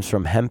presentations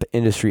from hemp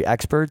industry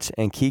experts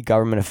and key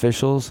government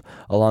officials,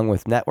 along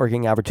with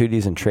networking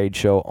opportunities and trade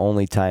show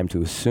only time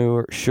to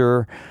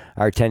assure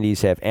our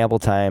attendees have ample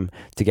time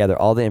to gather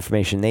all the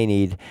information they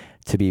need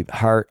to be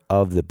part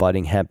of the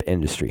budding hemp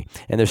industry.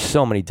 And there's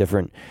so many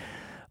different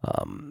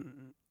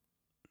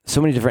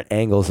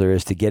angles there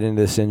is to get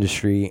into this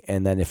industry.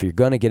 And then if you're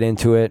going to get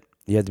into it,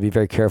 you have to be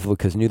very careful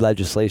because new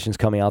legislation is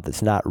coming out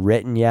that's not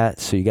written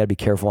yet. So you got to be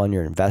careful on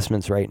your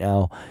investments right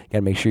now. You got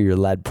to make sure you're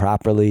led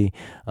properly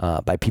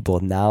by people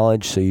with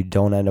knowledge so you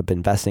don't end up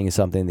investing in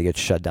something that gets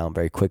shut down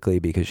very quickly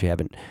because you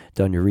haven't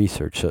done your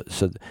research.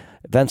 So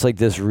events like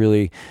this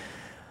really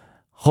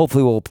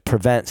hopefully will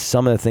prevent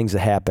some of the things that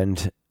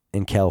happened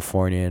in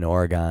California and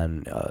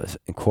Oregon,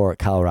 in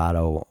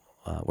Colorado,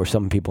 where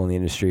some people in the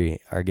industry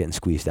are getting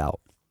squeezed out.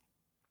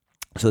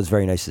 So it's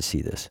very nice to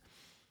see this.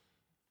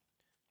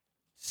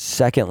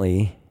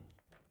 Secondly,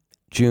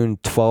 June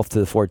 12th to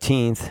the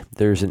 14th,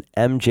 there's an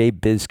MJ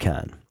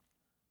BizCon.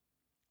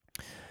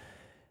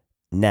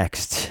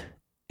 Next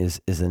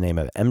is the name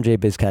of it. MJ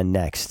BizCon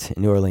Next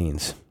in New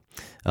Orleans.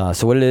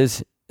 So what it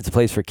is, it's a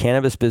place for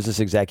cannabis business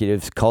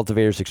executives,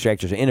 cultivators,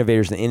 extractors, and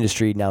innovators in the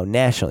industry now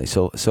nationally.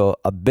 So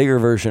a bigger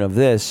version of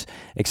this,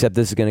 except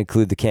this is going to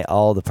include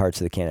all the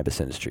parts of the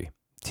cannabis industry,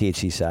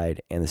 THC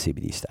side and the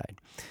CBD side.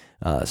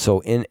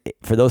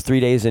 For those 3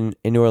 days in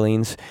New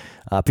Orleans,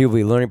 people will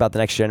be learning about the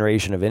next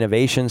generation of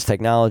innovations,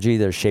 technology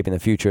that are shaping the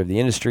future of the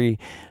industry.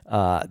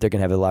 They're going to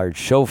have a large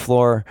show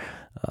floor.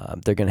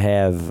 They're going to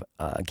have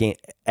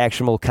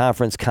actionable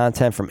conference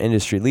content from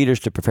industry leaders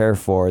to prepare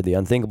for the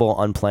unthinkable,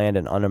 unplanned,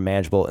 and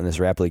unimaginable in this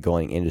rapidly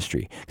growing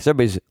industry. Because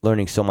everybody's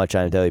learning so much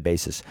on a daily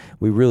basis.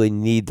 We really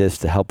need this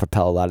to help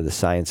propel a lot of the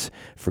science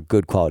for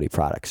good quality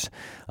products.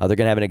 They're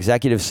going to have an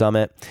executive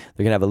summit.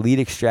 They're going to have a lead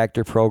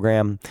extractor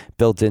program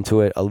built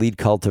into it, a lead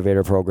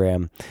cultivator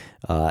program,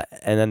 and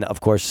then,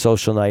 of course,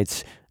 social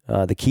nights.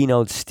 The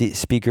keynote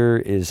speaker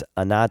is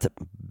Anat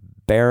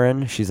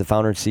Barron. She's the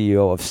founder and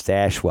CEO of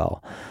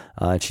Stashwell.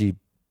 She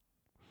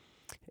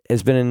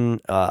has been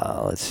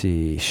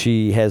in,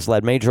 she has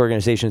led major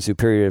organizations through a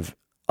period of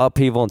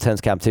upheaval,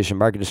 intense competition,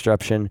 market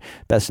disruption,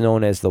 best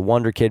known as the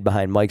wonder kid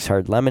behind Mike's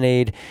Hard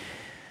Lemonade,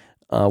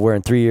 where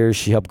in 3 years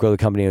she helped grow the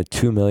company to a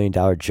 $2 million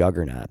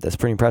juggernaut. That's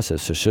pretty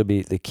impressive. So she'll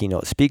be the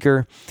keynote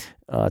speaker,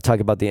 talk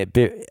about the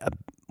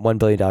 $1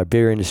 billion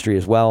beer industry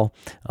as well,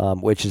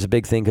 which is a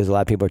big thing because a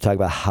lot of people are talking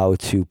about how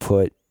to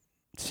put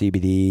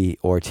CBD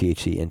or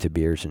THC into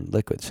beers and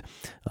liquids.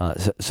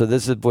 So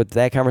this is what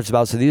that conference is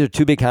about. So these are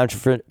two big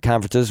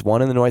conferences,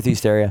 one in the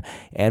Northeast area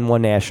and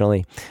one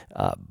nationally.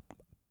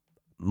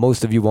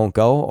 Most of you won't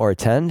go or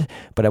attend,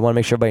 but I want to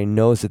make sure everybody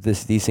knows that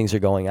these things are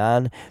going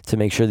on to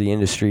make sure the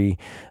industry,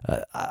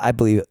 I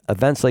believe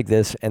events like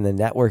this and the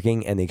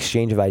networking and the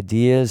exchange of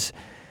ideas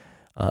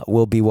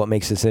will be what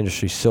makes this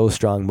industry so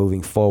strong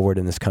moving forward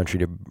in this country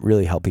to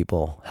really help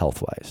people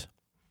health-wise.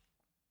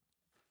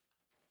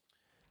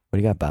 What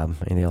do you got, Bob?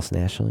 Anything else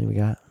nationally we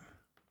got?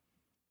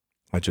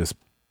 I just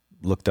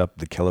looked up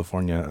the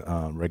California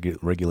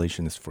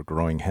regulations for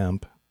growing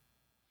hemp.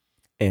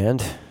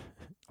 And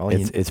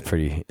it's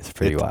pretty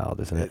wild,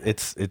 isn't it?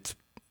 It's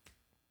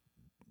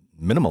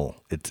minimal.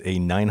 It's a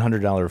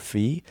 $900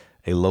 fee,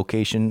 a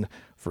location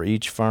for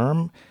each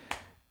farm,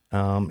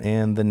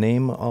 and the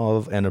name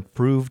of an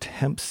approved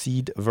hemp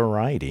seed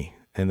variety.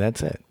 And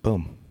that's it.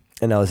 Boom.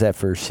 And now is that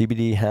for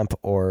CBD, hemp,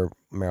 or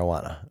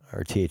marijuana,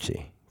 or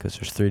THC? Because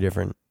there's 3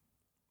 different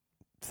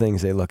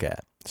things they look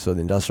at. So the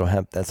industrial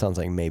hemp, that sounds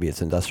like maybe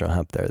it's industrial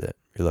hemp there that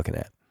you're looking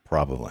at.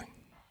 Probably.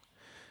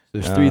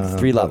 There's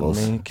three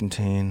levels. May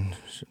contain.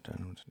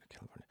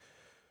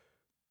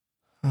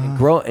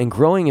 And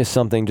growing is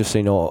something, just so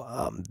you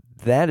know,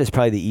 that is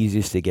probably the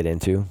easiest to get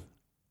into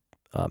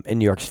in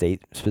New York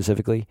State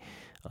specifically.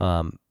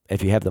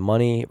 If you have the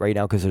money right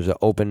now, because there's an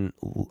open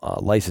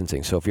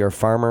licensing. So if you're a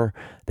farmer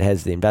that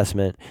has the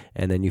investment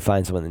and then you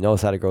find someone that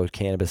knows how to grow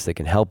cannabis that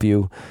can help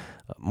you,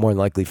 more than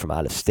likely from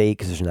out of state,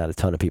 because there's not a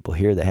ton of people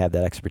here that have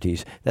that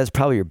expertise, that's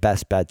probably your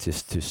best bet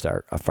to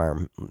start a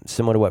farm,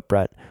 similar to what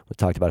Brett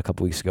talked about a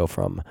couple weeks ago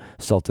from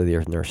Salt of the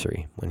Earth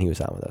Nursery when he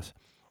was on with us.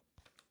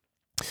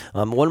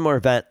 One more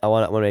event I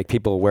want to make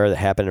people aware that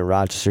happened in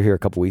Rochester here a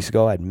couple weeks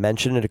ago. I'd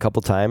mentioned it a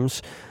couple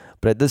times,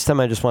 but at this time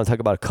I just want to talk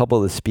about a couple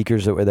of the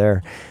speakers that were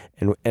there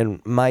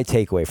and my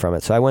takeaway from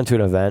it. So I went to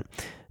an event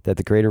that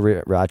the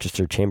Greater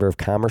Rochester Chamber of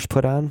Commerce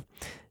put on.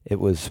 It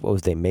was, what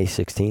was the day, May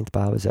 16th,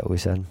 Bob? Is that what we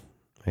said?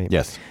 Right?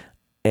 Yes.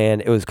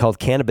 And it was called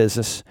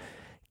Cannabusiness,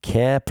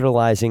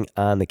 Capitalizing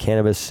on the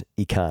Cannabis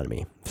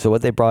Economy. So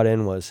what they brought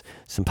in was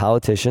some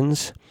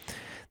politicians.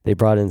 They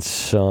brought in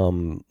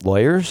some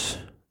lawyers.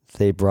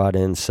 They brought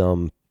in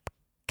some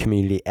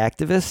community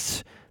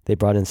activists. They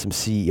brought in some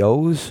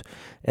CEOs.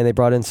 And they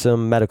brought in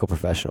some medical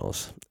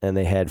professionals. And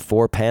they had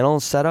 4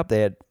 panels set up.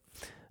 They had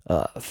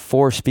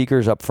 4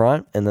 speakers up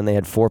front. And then they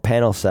had 4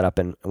 panels set up.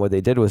 And what they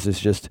did was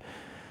just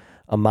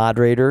a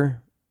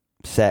moderator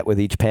sat with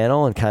each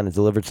panel and kind of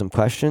delivered some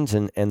questions,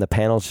 and the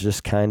panels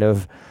just kind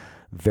of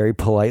very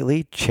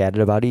politely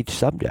chatted about each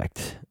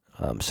subject.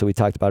 So we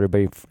talked about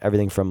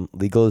everything from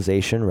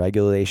legalization,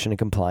 regulation, and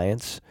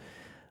compliance,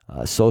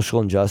 social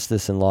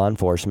injustice and law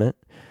enforcement,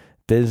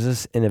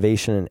 business,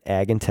 innovation, and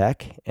ag and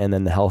tech, and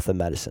then the health and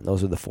medicine.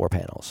 Those are the 4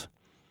 panels.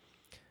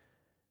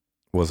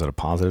 Was it a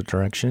positive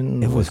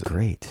direction? It was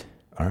great.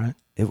 All right.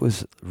 It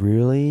was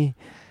really...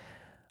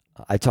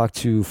 I talked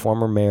to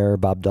former Mayor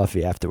Bob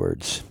Duffy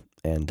afterwards,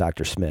 and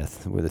Dr.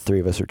 Smith, where the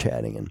 3 of us were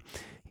chatting, and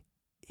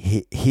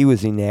he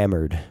was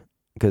enamored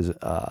because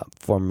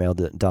former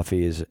Mayor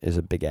Duffy is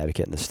a big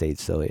advocate in the state,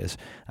 still he is.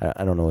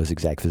 I don't know his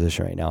exact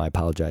position right now, I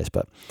apologize,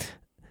 but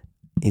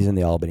he's in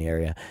the Albany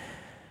area.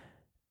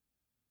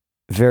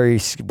 Very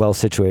well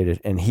situated,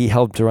 and he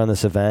helped to run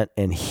this event,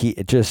 and he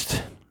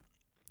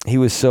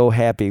was so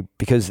happy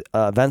because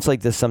events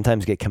like this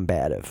sometimes get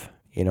combative.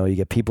 You know, you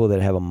get people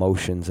that have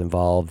emotions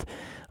involved,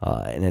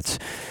 and it's,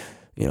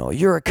 you know,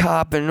 you're a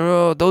cop and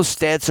those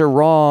stats are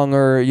wrong,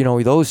 or, you know,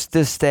 this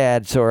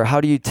stats, or how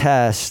do you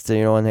test,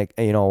 you know, and,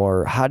 you know,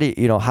 or how do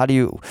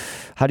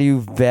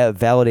you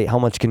validate how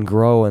much can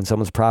grow in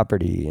someone's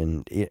property?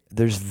 And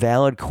there's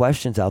valid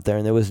questions out there,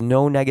 and there was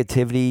no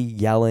negativity,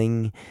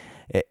 yelling.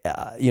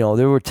 You know,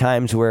 there were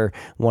times where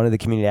one of the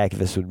community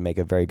activists would make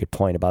a very good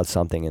point about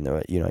something,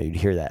 and you know, you'd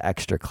hear that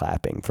extra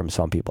clapping from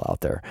some people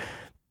out there,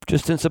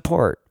 just in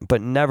support,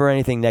 but never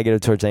anything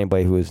negative towards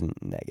anybody who was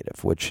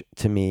negative, which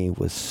to me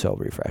was so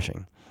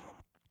refreshing.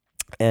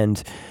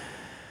 And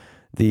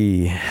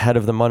the head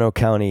of the Monroe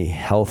County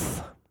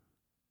Health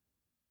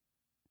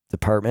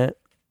Department,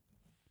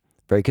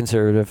 very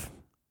conservative,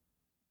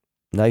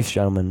 Nice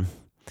gentleman.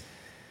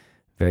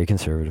 Very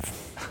conservative.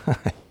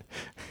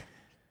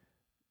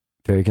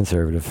 Very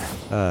conservative.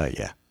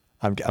 Yeah.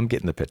 I'm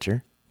getting the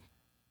picture.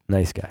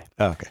 Nice guy.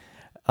 Oh, okay.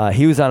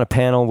 He was on a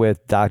panel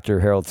with Dr.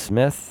 Harold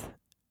Smith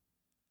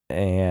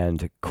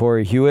and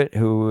Corey Hewitt,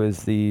 who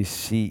is the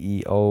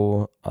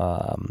CEO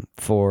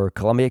for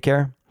Columbia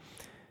Care,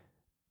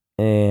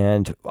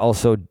 and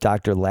also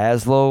Dr.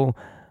 Laszlo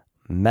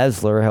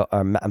Metzler,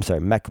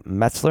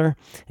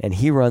 and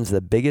he runs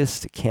the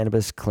biggest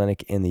cannabis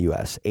clinic in the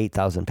U.S.,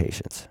 8,000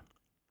 patients.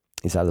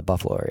 He's out of the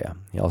Buffalo area.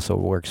 He also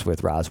works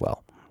with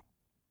Roswell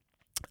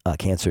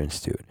Cancer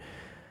Institute.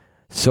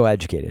 So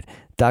educated.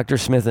 Dr.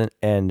 Smith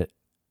and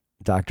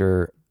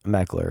Dr.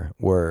 Metzler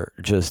were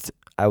just,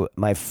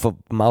 my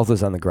mouth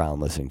was on the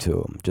ground listening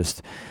to him.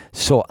 Just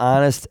so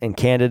honest and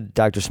candid.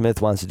 Dr.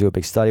 Smith wants to do a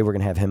big study. We're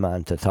going to have him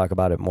on to talk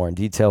about it more in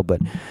detail.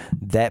 But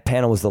that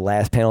panel was the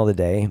last panel of the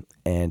day.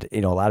 And, a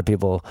lot of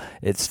people,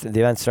 the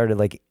event started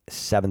like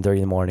 7:30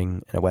 in the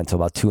morning and it went till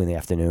about 2 in the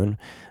afternoon.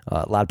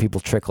 A lot of people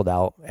trickled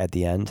out at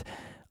the end.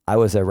 I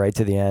was there right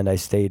to the end. I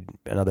stayed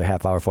another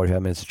half hour,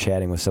 45 minutes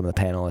chatting with some of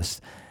the panelists.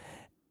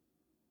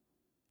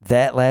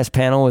 That last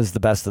panel was the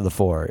best of the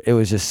four. It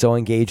was just so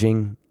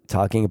engaging,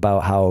 talking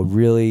about how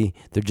really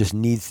there just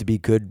needs to be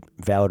good,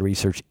 valid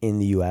research in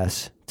the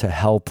U.S. to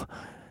help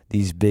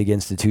these big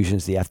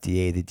institutions, the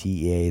FDA, the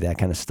DEA, that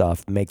kind of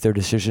stuff, make their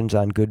decisions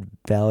on good,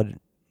 valid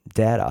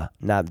data,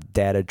 not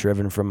data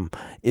driven from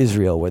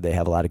Israel, where they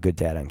have a lot of good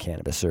data on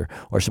cannabis,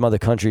 or some other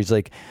countries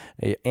like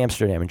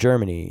Amsterdam and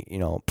Germany,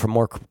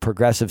 more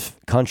progressive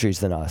countries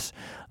than us.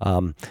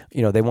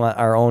 They want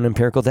our own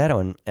empirical data,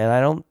 and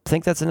I don't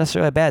think that's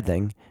necessarily a bad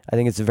thing. I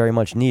think it's very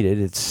much needed.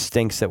 It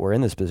stinks that we're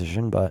in this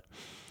position, but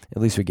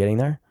at least we're getting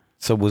there.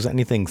 So was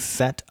anything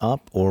set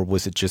up, or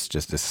was it just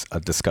a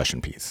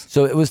discussion piece?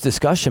 So it was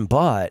discussion,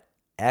 but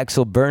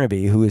Axel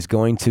Burnaby, who is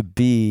going to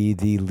be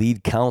the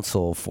lead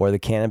counsel for the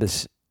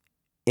cannabis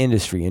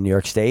industry in New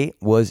York State,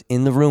 was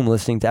in the room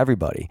listening to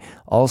everybody.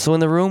 Also in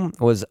the room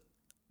was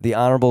the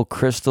Honorable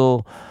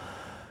Crystal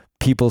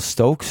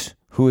Peoples-Stokes,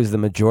 who is the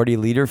majority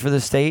leader for the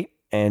state,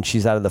 and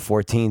she's out of the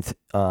 14th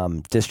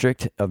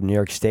district of New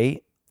York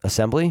State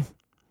Assembly,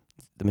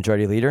 the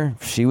majority leader.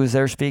 She was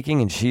there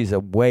speaking, and she's a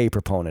way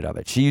proponent of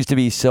it. She used to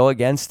be so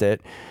against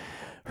it.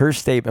 Her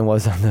statement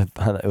was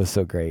it was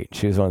so great.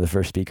 She was one of the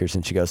first speakers,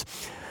 and she goes,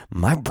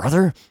 "My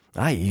brother,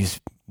 I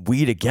used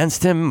weed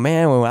against him,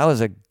 man. When I was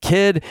a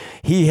kid,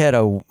 he had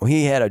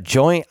a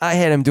joint. I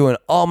had him doing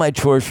all my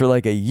chores for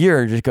like a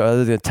year just because I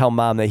was going to tell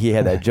mom that he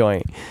had that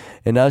joint."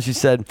 And now she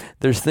said,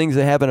 "There's things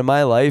that happen in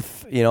my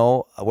life,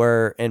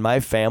 where in my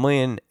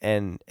family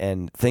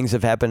and things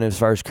have happened as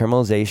far as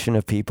criminalization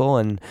of people,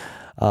 and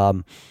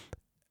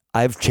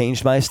I've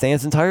changed my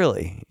stance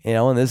entirely,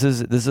 and this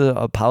is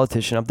a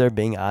politician up there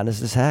being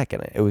honest as heck."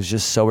 And it was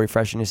just so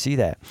refreshing to see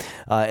that.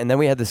 And then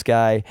we had this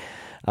guy,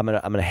 I'm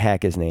gonna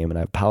hack his name, and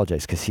I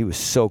apologize because he was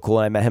so cool.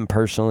 I met him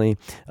personally,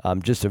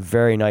 just a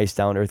very nice,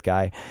 down to earth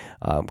guy.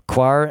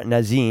 Kwar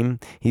Nazim,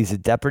 he's a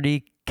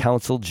deputy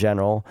consul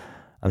general,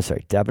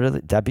 consulate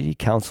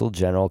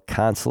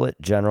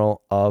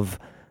general of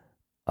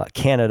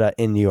Canada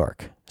in New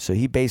York. So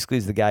he basically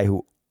is the guy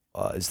who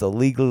is the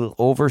legal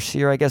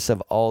overseer, I guess, of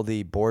all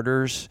the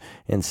borders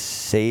and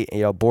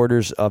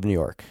borders of New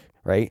York,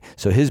 right?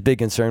 So his big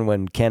concern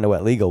when Canada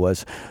went legal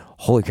was,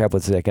 holy crap,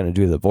 what's that going to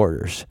do to the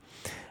borders?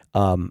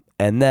 And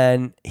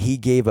then he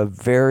gave a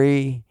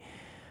very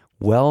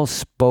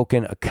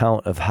well-spoken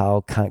account of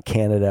how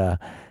Canada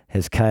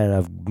has kind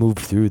of moved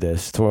through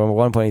this. To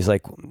one point, he's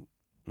like,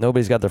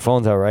 nobody's got their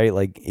phones out, right?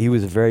 Like, he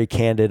was very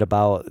candid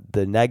about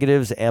the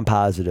negatives and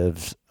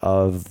positives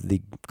of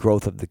the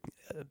growth of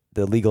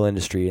the legal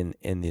industry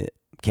in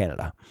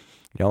Canada.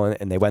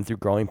 And they went through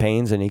growing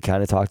pains, and he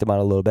kind of talked about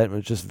it a little bit. And it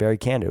was just very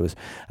candid.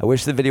 I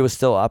wish the video was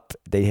still up.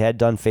 They had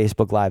done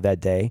Facebook Live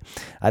that day.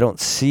 I don't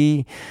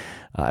see.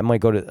 I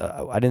might go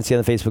to. I didn't see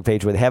on the Facebook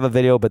page where they have a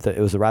video, but it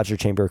was the Rochester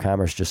Chamber of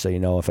Commerce. Just so you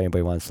know, if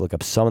anybody wants to look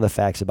up some of the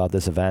facts about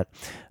this event,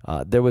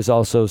 there was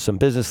also some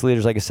business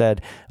leaders, like I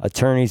said,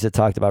 attorneys that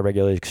talked about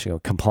regulation,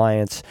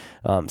 compliance.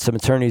 Some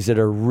attorneys that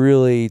are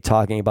really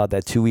talking about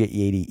that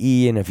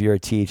 280E, and if you're a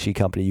THC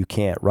company, you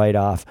can't write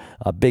off.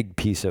 A big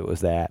piece of it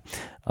was that.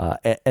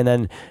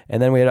 And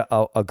then we had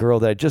a girl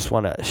that I just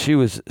want to. She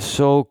was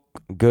so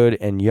good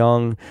and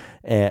young,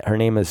 and her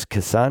name is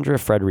Cassandra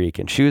Frederick,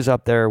 and she was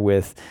up there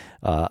with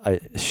a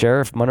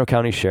sheriff, Monroe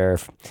County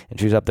Sheriff, and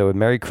she was up there with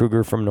Mary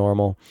Kruger from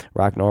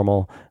Rock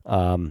Normal,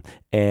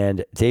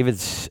 and David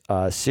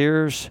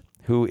Sears,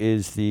 who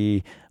is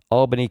the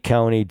Albany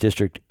County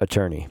District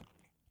Attorney.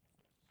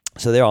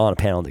 So they're all on a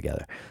panel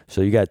together.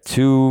 So you got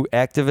two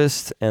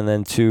activists and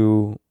then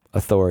two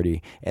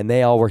authority, and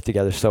they all work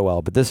together so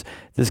well. But this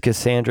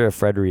Cassandra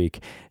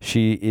Frederick,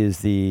 she is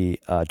the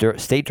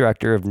state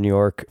director of New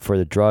York for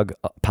the Drug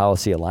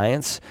Policy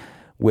Alliance,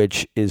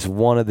 which is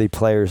one of the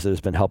players that has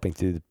been helping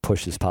to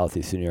push this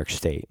policy through New York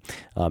State.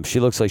 She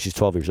looks like she's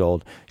 12 years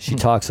old. She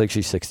talks like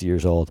she's 60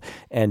 years old,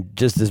 and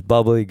just this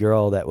bubbly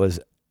girl that was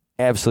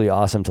absolutely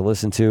awesome to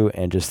listen to,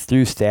 and just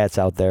threw stats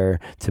out there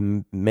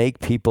to make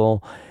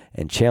people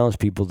and challenge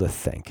people to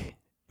think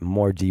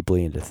more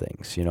deeply into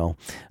things, you know?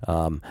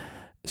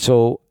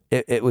 So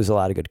it was a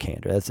lot of good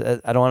candor.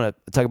 I don't want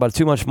to talk about it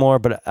too much more,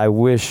 but I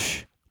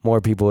wish more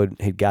people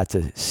had got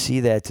to see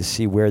that, to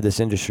see where this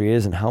industry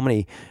is and how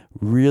many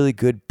really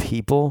good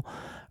people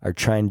are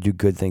trying to do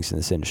good things in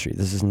this industry.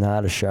 This is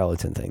not a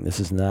charlatan thing. This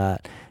is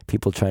not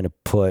people trying to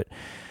put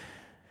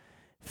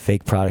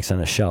fake products on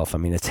a shelf. I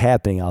mean, it's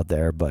happening out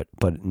there, but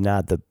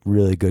not the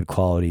really good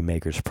quality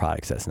makers of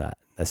products. That's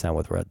not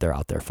what they're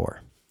out there for.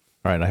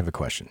 All right, I have a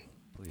question.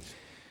 Please.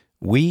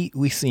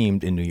 We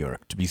seemed in New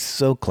York to be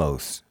so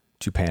close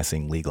to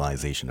passing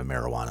legalization of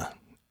marijuana,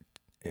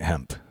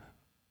 hemp,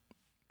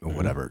 or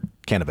whatever,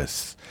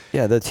 cannabis.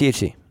 Yeah, the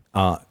THC.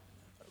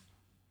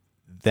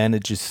 Then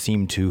it just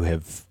seemed to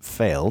have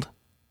failed.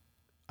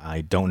 I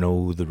don't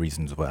know the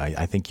reasons why.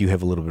 I think you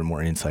have a little bit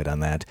more insight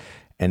on that.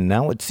 And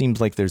now it seems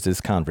like there's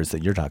this conference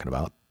that you're talking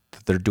about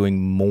that they're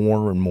doing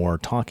more and more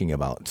talking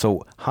about.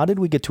 So how did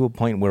we get to a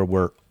point where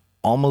we're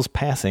almost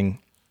passing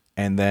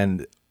and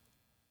then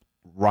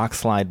rock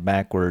slide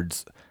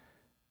backwards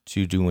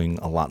to doing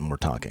a lot more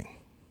talking?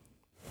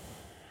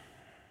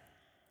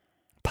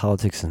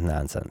 Politics is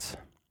nonsense.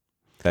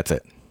 That's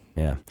it.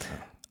 Yeah.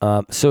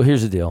 So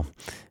here's the deal.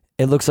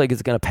 It looks like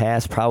it's going to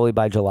pass probably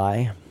by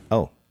July.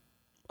 Oh,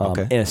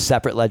 okay. In a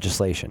separate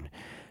legislation.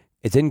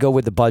 It didn't go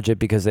with the budget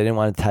because they didn't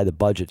want to tie the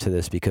budget to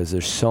this because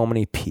there's so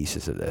many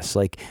pieces of this.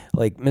 Like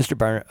Mr.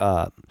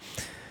 Barnard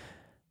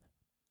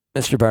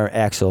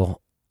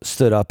Axel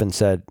stood up and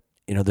said,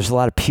 you know, there's a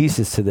lot of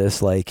pieces to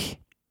this. Like,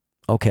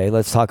 okay,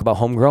 let's talk about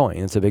home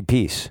growing. It's a big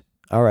piece.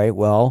 All right,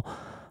 well,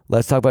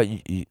 let's talk about,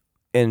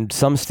 in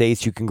some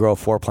states you can grow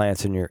 4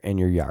 plants in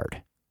your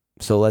yard.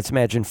 So let's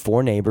imagine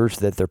 4 neighbors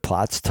that their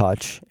plots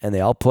touch and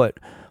they all put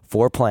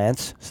 4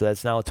 plants. So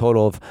that's now a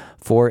total of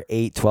 4,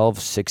 8, 12,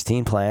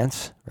 16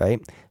 plants, right?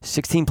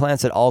 16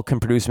 plants that all can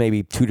produce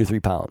maybe 2 to 3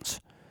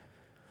 pounds.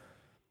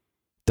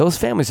 Those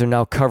families are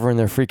now covering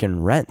their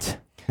freaking rent.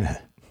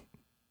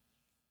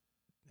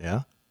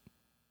 Yeah.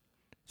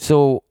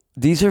 So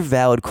these are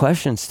valid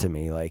questions to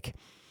me. Like,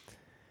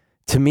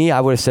 to me, I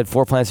would have said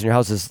 4 plants in your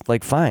house is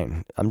like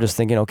fine. I'm just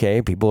thinking, okay,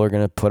 people are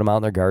going to put them out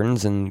in their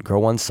gardens and grow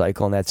one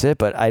cycle and that's it.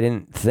 But I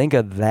didn't think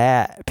of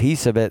that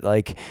piece of it.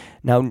 Like,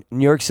 now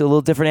New York's a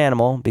little different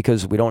animal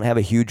because we don't have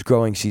a huge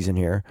growing season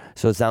here.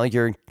 So it's not like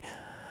you're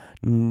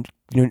in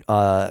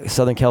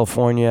Southern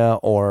California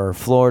or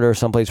Florida or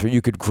someplace where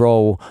you could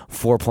grow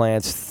 4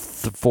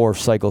 plants, 4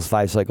 cycles,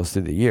 5 cycles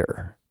through the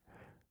year.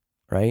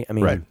 Right? I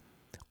mean, right.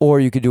 Or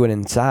you could do it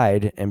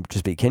inside and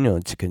just be continue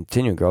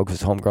to grow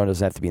because homegrown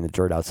doesn't have to be in the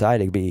dirt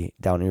outside. It could be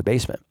down in your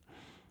basement,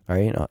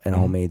 right? In a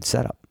homemade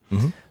setup.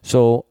 Mm-hmm.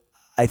 So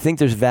I think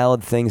there's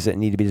valid things that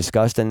need to be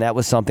discussed, and that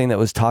was something that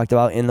was talked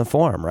about in the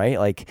forum, right?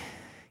 Like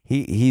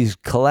he's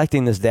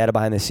collecting this data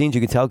behind the scenes.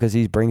 You can tell because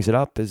he brings it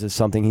up. Is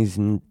something he's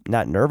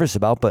not nervous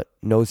about, but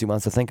knows he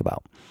wants to think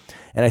about.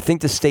 And I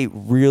think the state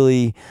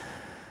really,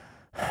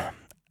 I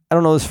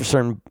don't know this for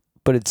certain,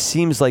 but it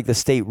seems like the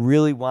state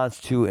really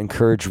wants to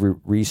encourage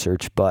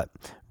research. But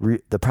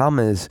the problem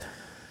is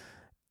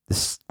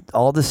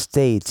all the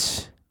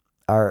states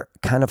are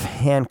kind of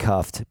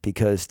handcuffed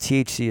because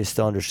THC is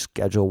still under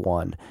Schedule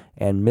 1.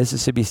 And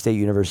Mississippi State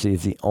University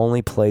is the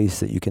only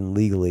place that you can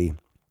legally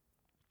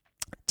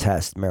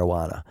test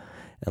marijuana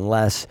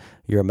unless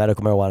you're a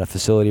medical marijuana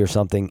facility or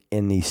something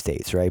in these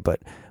states, right?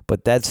 But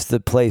that's the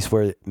place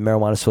where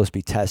marijuana is supposed to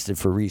be tested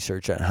for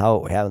research on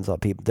how it happens on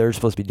people. They're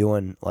supposed to be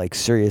doing like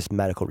serious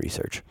medical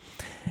research.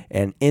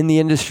 And in the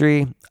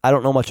industry, I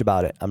don't know much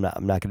about it. I'm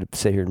not going to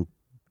sit here and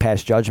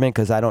pass judgment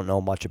because I don't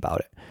know much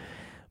about it.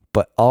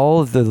 But all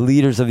of the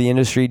leaders of the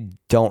industry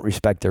don't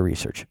respect their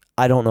research.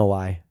 I don't know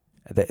why.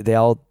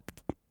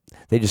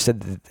 They just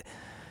said that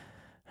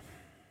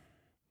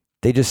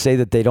they just say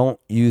that they don't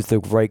use the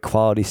right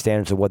quality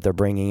standards of what they're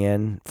bringing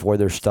in for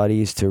their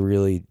studies to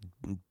really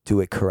do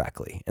it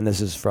correctly. And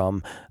this is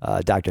from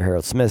Dr.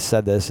 Harold Smith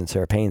said this, and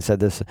Sarah Payne said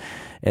this,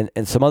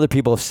 and some other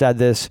people have said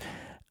this,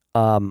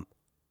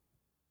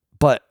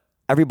 but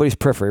everybody's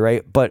periphery,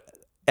 right? But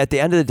at the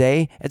end of the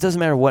day, it doesn't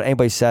matter what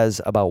anybody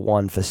says about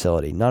one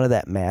facility. None of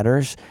that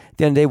matters. At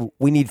the end of the day,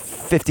 we need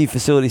 50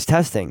 facilities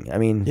testing. I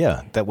mean...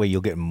 Yeah, that way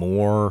you'll get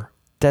more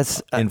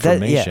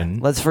information.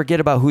 Let's forget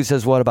about who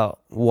says what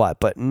about what,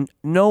 but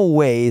no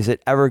way is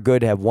it ever good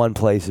to have one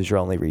place as your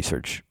only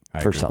research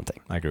for something.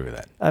 I agree with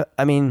that.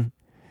 I mean,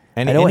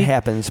 I know it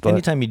happens, but...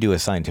 Anytime you do a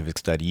scientific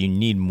study, you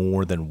need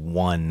more than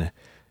one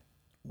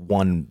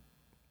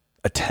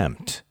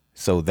attempt.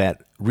 So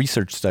that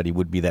research study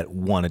would be that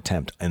one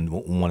attempt and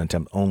one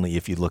attempt only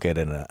if you look at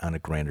it on a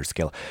grander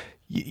scale.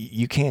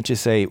 You can't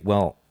just say,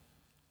 well,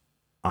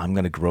 I'm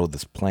going to grow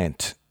this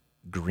plant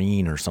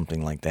green or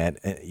something like that.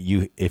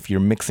 If you're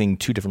mixing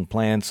 2 different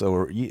plants,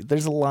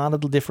 there's a lot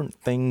of different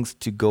things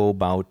to go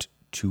about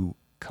to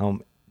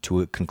come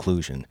to a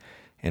conclusion.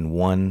 And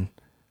one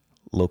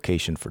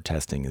location for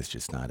testing is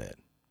just not it.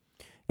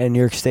 In New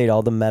York State,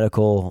 all the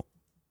medical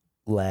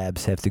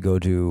labs have to go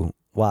to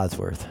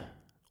Wadsworth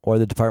or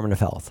the Department of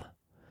Health.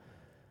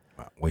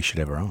 We should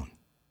have our own.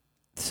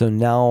 So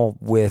now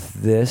with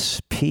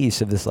this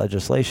piece of this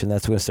legislation,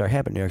 that's going to start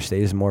happening. New York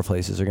State is more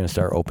places are going to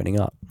start opening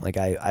up. Like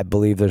I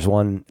believe there's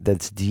one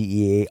that's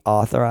DEA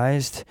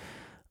authorized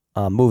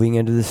moving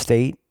into the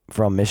state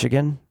from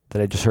Michigan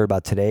that I just heard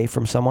about today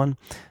from someone.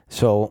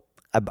 So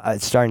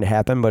it's starting to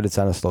happen, but it's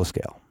on a slow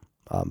scale.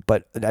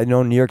 But I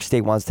know New York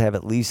State wants to have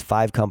at least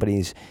 5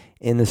 companies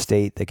in the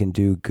state that can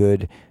do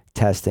good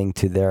testing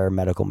to their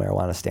medical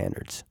marijuana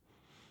standards,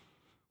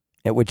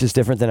 which is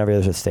different than every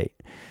other state.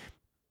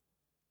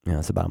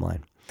 That's the bottom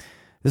line.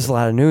 This is a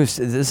lot of news.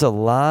 This is a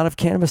lot of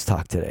cannabis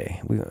talk today.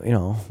 We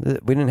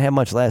didn't have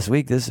much last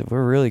week.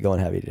 We're really going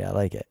heavy today. I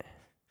like it.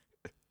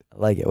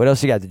 What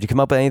else you got? Did you come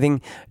up with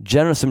anything?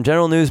 Some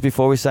general news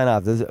before we sign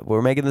off.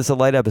 We're making this a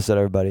light episode,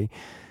 everybody.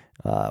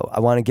 I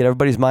want to get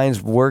everybody's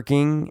minds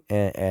working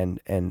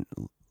and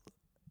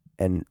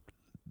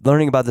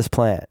learning about this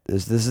plant.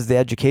 This is the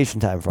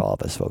education time for all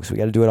of us, folks. We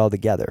got to do it all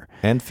together.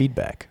 And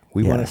feedback.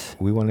 We want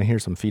to hear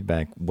some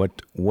feedback.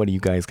 What do you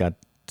guys got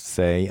to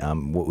say?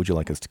 What would you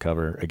like us to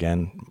cover?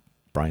 Again,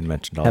 Brian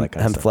mentioned all that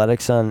kind of stuff.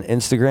 Hemphletics on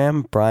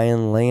Instagram,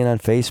 Brian Lane on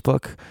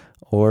Facebook,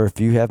 or if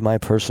you have my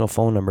personal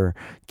phone number,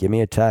 give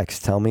me a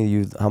text. Tell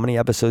me how many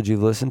episodes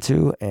you've listened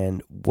to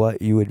and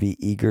what you would be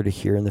eager to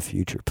hear in the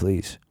future,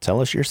 please.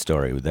 Tell us your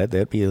story.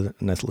 That'd be a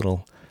nice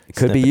little... It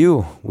could be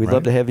you. We'd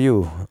love to have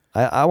you.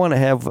 I want to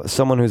have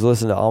someone who's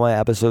listened to all my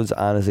episodes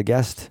on as a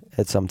guest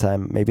at some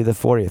time. Maybe the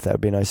 40th. That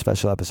would be a nice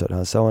special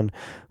episode. Someone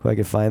who I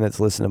could find that's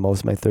listened to most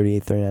of my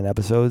 38, 39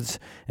 episodes.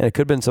 And it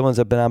could have been someone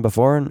that's been on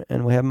before, and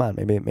we'll have them on.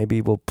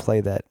 Maybe we'll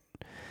play that.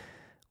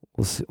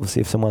 We'll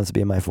see if someone wants to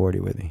be in my 40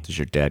 with me. Does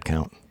your dad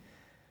count?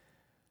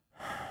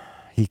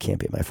 He can't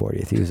be at my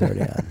 40th. He was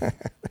already on.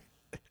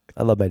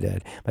 I love my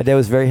dad. My dad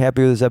was very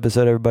happy with this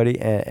episode, everybody,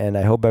 and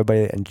I hope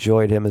everybody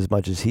enjoyed him as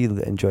much as he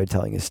enjoyed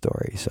telling his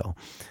story. So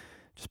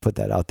just put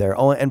that out there.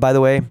 Oh, and by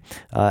the way,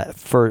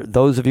 for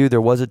those of you, there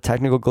was a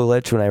technical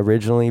glitch when I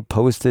originally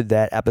posted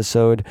that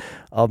episode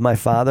of my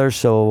father.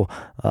 So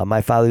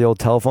my father, the old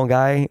telephone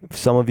guy,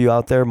 some of you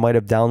out there might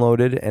have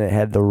downloaded and it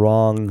had the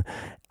wrong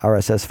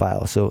RSS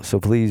file. So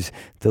please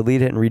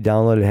delete it and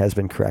re-download it. It has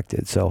been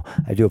corrected. So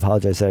I do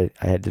apologize. I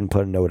didn't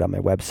put a note on my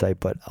website,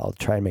 but I'll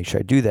try and make sure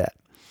I do that.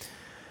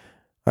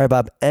 All right,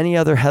 Bob, any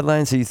other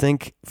headlines that you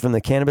think from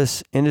the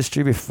cannabis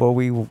industry before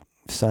we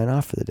sign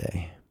off for the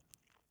day?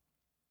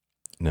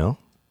 No.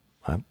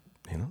 How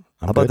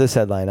about this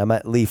headline? I'm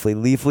at Leafly.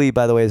 Leafly,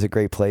 by the way, is a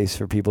great place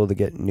for people to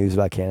get news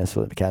about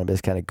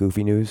cannabis, kind of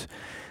goofy news.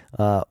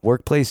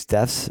 Workplace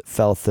deaths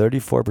fell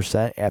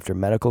 34% after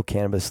medical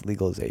cannabis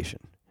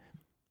legalization.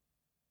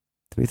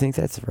 Do we think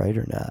that's right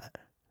or not?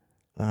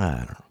 I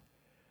don't know.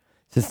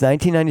 Since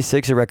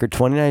 1996, a record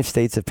 29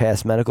 states have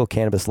passed medical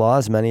cannabis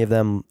laws. Many of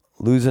them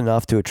lose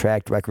enough to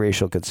attract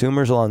recreational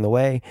consumers along the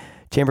way.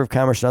 Chamber of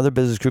Commerce and other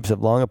business groups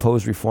have long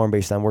opposed reform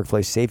based on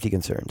workplace safety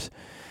concerns.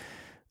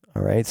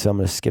 All right, so I'm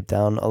going to skip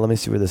down. Let me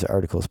see where this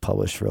article is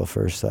published real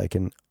first so I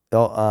can...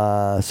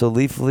 so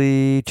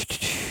Leafly...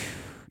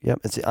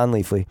 Yep, it's on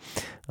Leafly.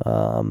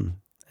 And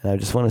I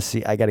just want to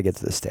see... I got to get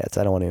to the stats.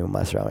 I don't want to even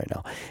mess around right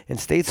now. In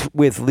states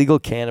with legal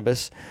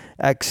cannabis,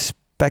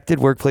 expected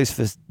workplace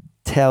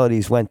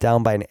fatalities went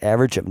down by an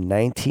average of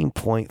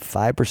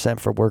 19.5%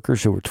 for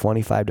workers who were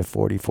 25 to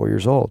 44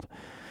 years old.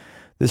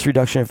 This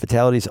reduction in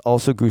fatalities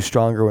also grew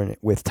stronger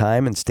with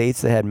time. In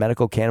states that had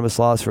medical cannabis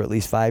laws for at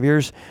least 5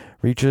 years,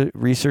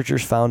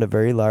 researchers found a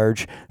very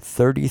large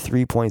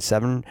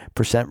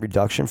 33.7%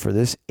 reduction for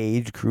this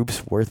age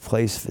group's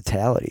workplace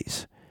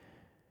fatalities.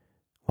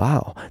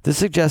 Wow. This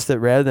suggests that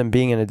rather than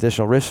being an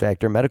additional risk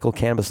factor, medical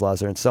cannabis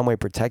laws are in some way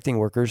protecting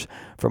workers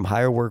from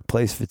higher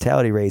workplace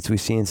fatality rates we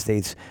see in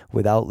states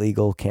without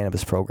legal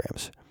cannabis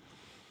programs.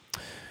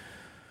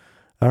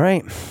 All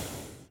right.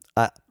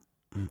 I'm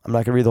not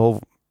going to read the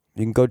whole...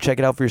 You can go check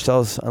it out for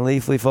yourselves on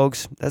Leafly,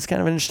 folks. That's kind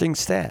of an interesting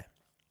stat.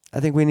 I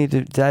think we need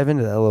to dive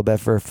into that a little bit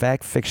for a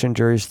fact fiction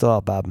jury's still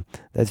out, Bob.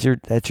 That's your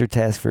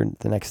task for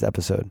the next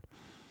episode.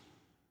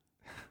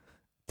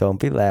 Don't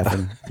be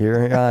laughing.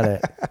 You're on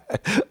it.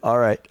 All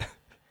right.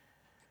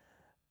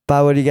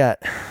 Bob, what do you got?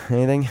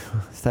 Anything?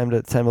 It's time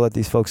to let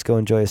these folks go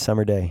enjoy a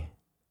summer day.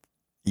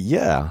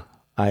 Yeah.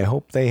 I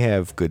hope they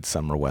have good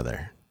summer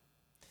weather.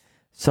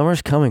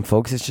 Summer's coming,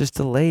 folks. It's just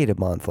delayed a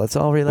month. Let's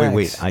all relax.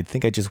 Wait. I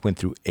think I just went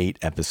through 8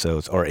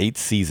 episodes or 8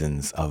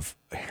 seasons of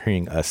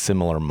hearing a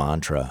similar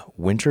mantra.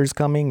 Winter's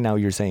coming. Now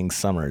you're saying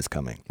summer is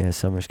coming. Yeah,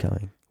 summer's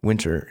coming.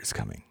 Winter is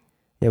coming.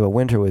 Yeah, but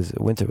winter was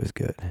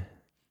good.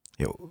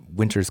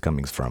 Winter's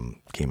coming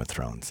from Game of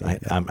Thrones. Yeah.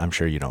 I'm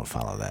sure you don't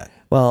follow that.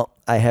 Well,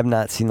 I have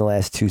not seen the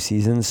last 2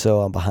 seasons,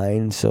 so I'm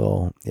behind.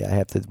 So, yeah, I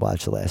have to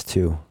watch the last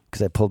 2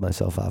 because I pulled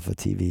myself off of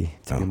TV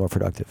to be more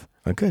productive.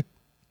 Oh, good.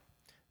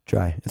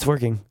 Try. It's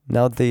working.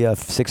 Now that the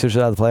Sixers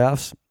are out of the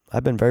playoffs,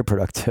 I've been very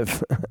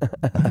productive.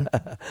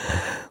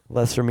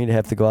 Less for me to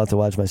have to go out to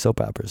watch my soap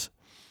operas.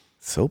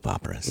 Soap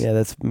operas? Yeah,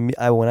 that's me.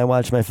 When I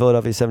watch my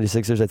Philadelphia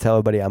 76ers, I tell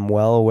everybody I'm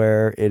well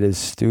aware it is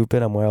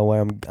stupid. I'm well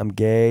aware I'm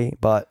gay,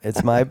 but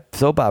it's my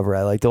soap opera.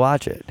 I like to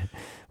watch it.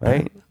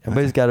 right?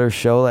 Everybody's got their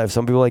show. I have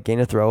some people like Game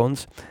of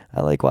Thrones.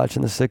 I like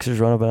watching the Sixers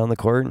run up and down the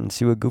court and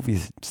see what goofy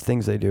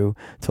things they do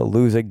to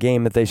lose a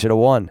game that they should have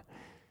won.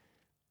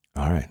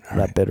 All right. I'm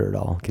not bitter at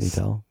all. Can you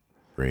tell?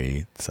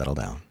 Breathe. Settle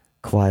down.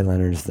 Kawhi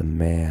Leonard's the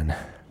man.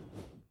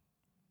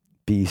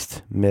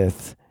 Beast.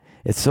 Myth.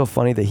 It's so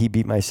funny that he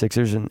beat my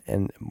Sixers,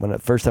 and when the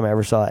first time I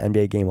ever saw an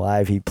NBA game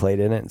live, he played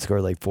in it and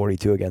scored like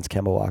 42 against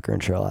Kemba Walker in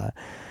Charlotte,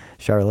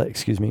 Charlotte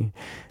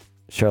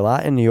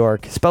in New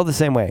York. Spelled the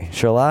same way.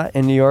 Charlotte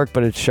in New York,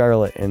 but it's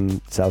Charlotte in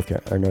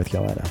North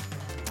Carolina.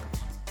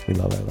 We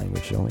love our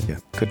language, don't we? Yeah,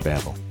 good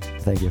babble.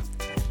 Thank you.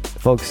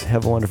 Folks,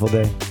 have a wonderful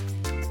day.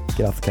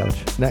 Get off the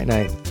couch. Night,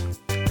 night.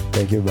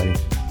 Thank you,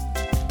 everybody.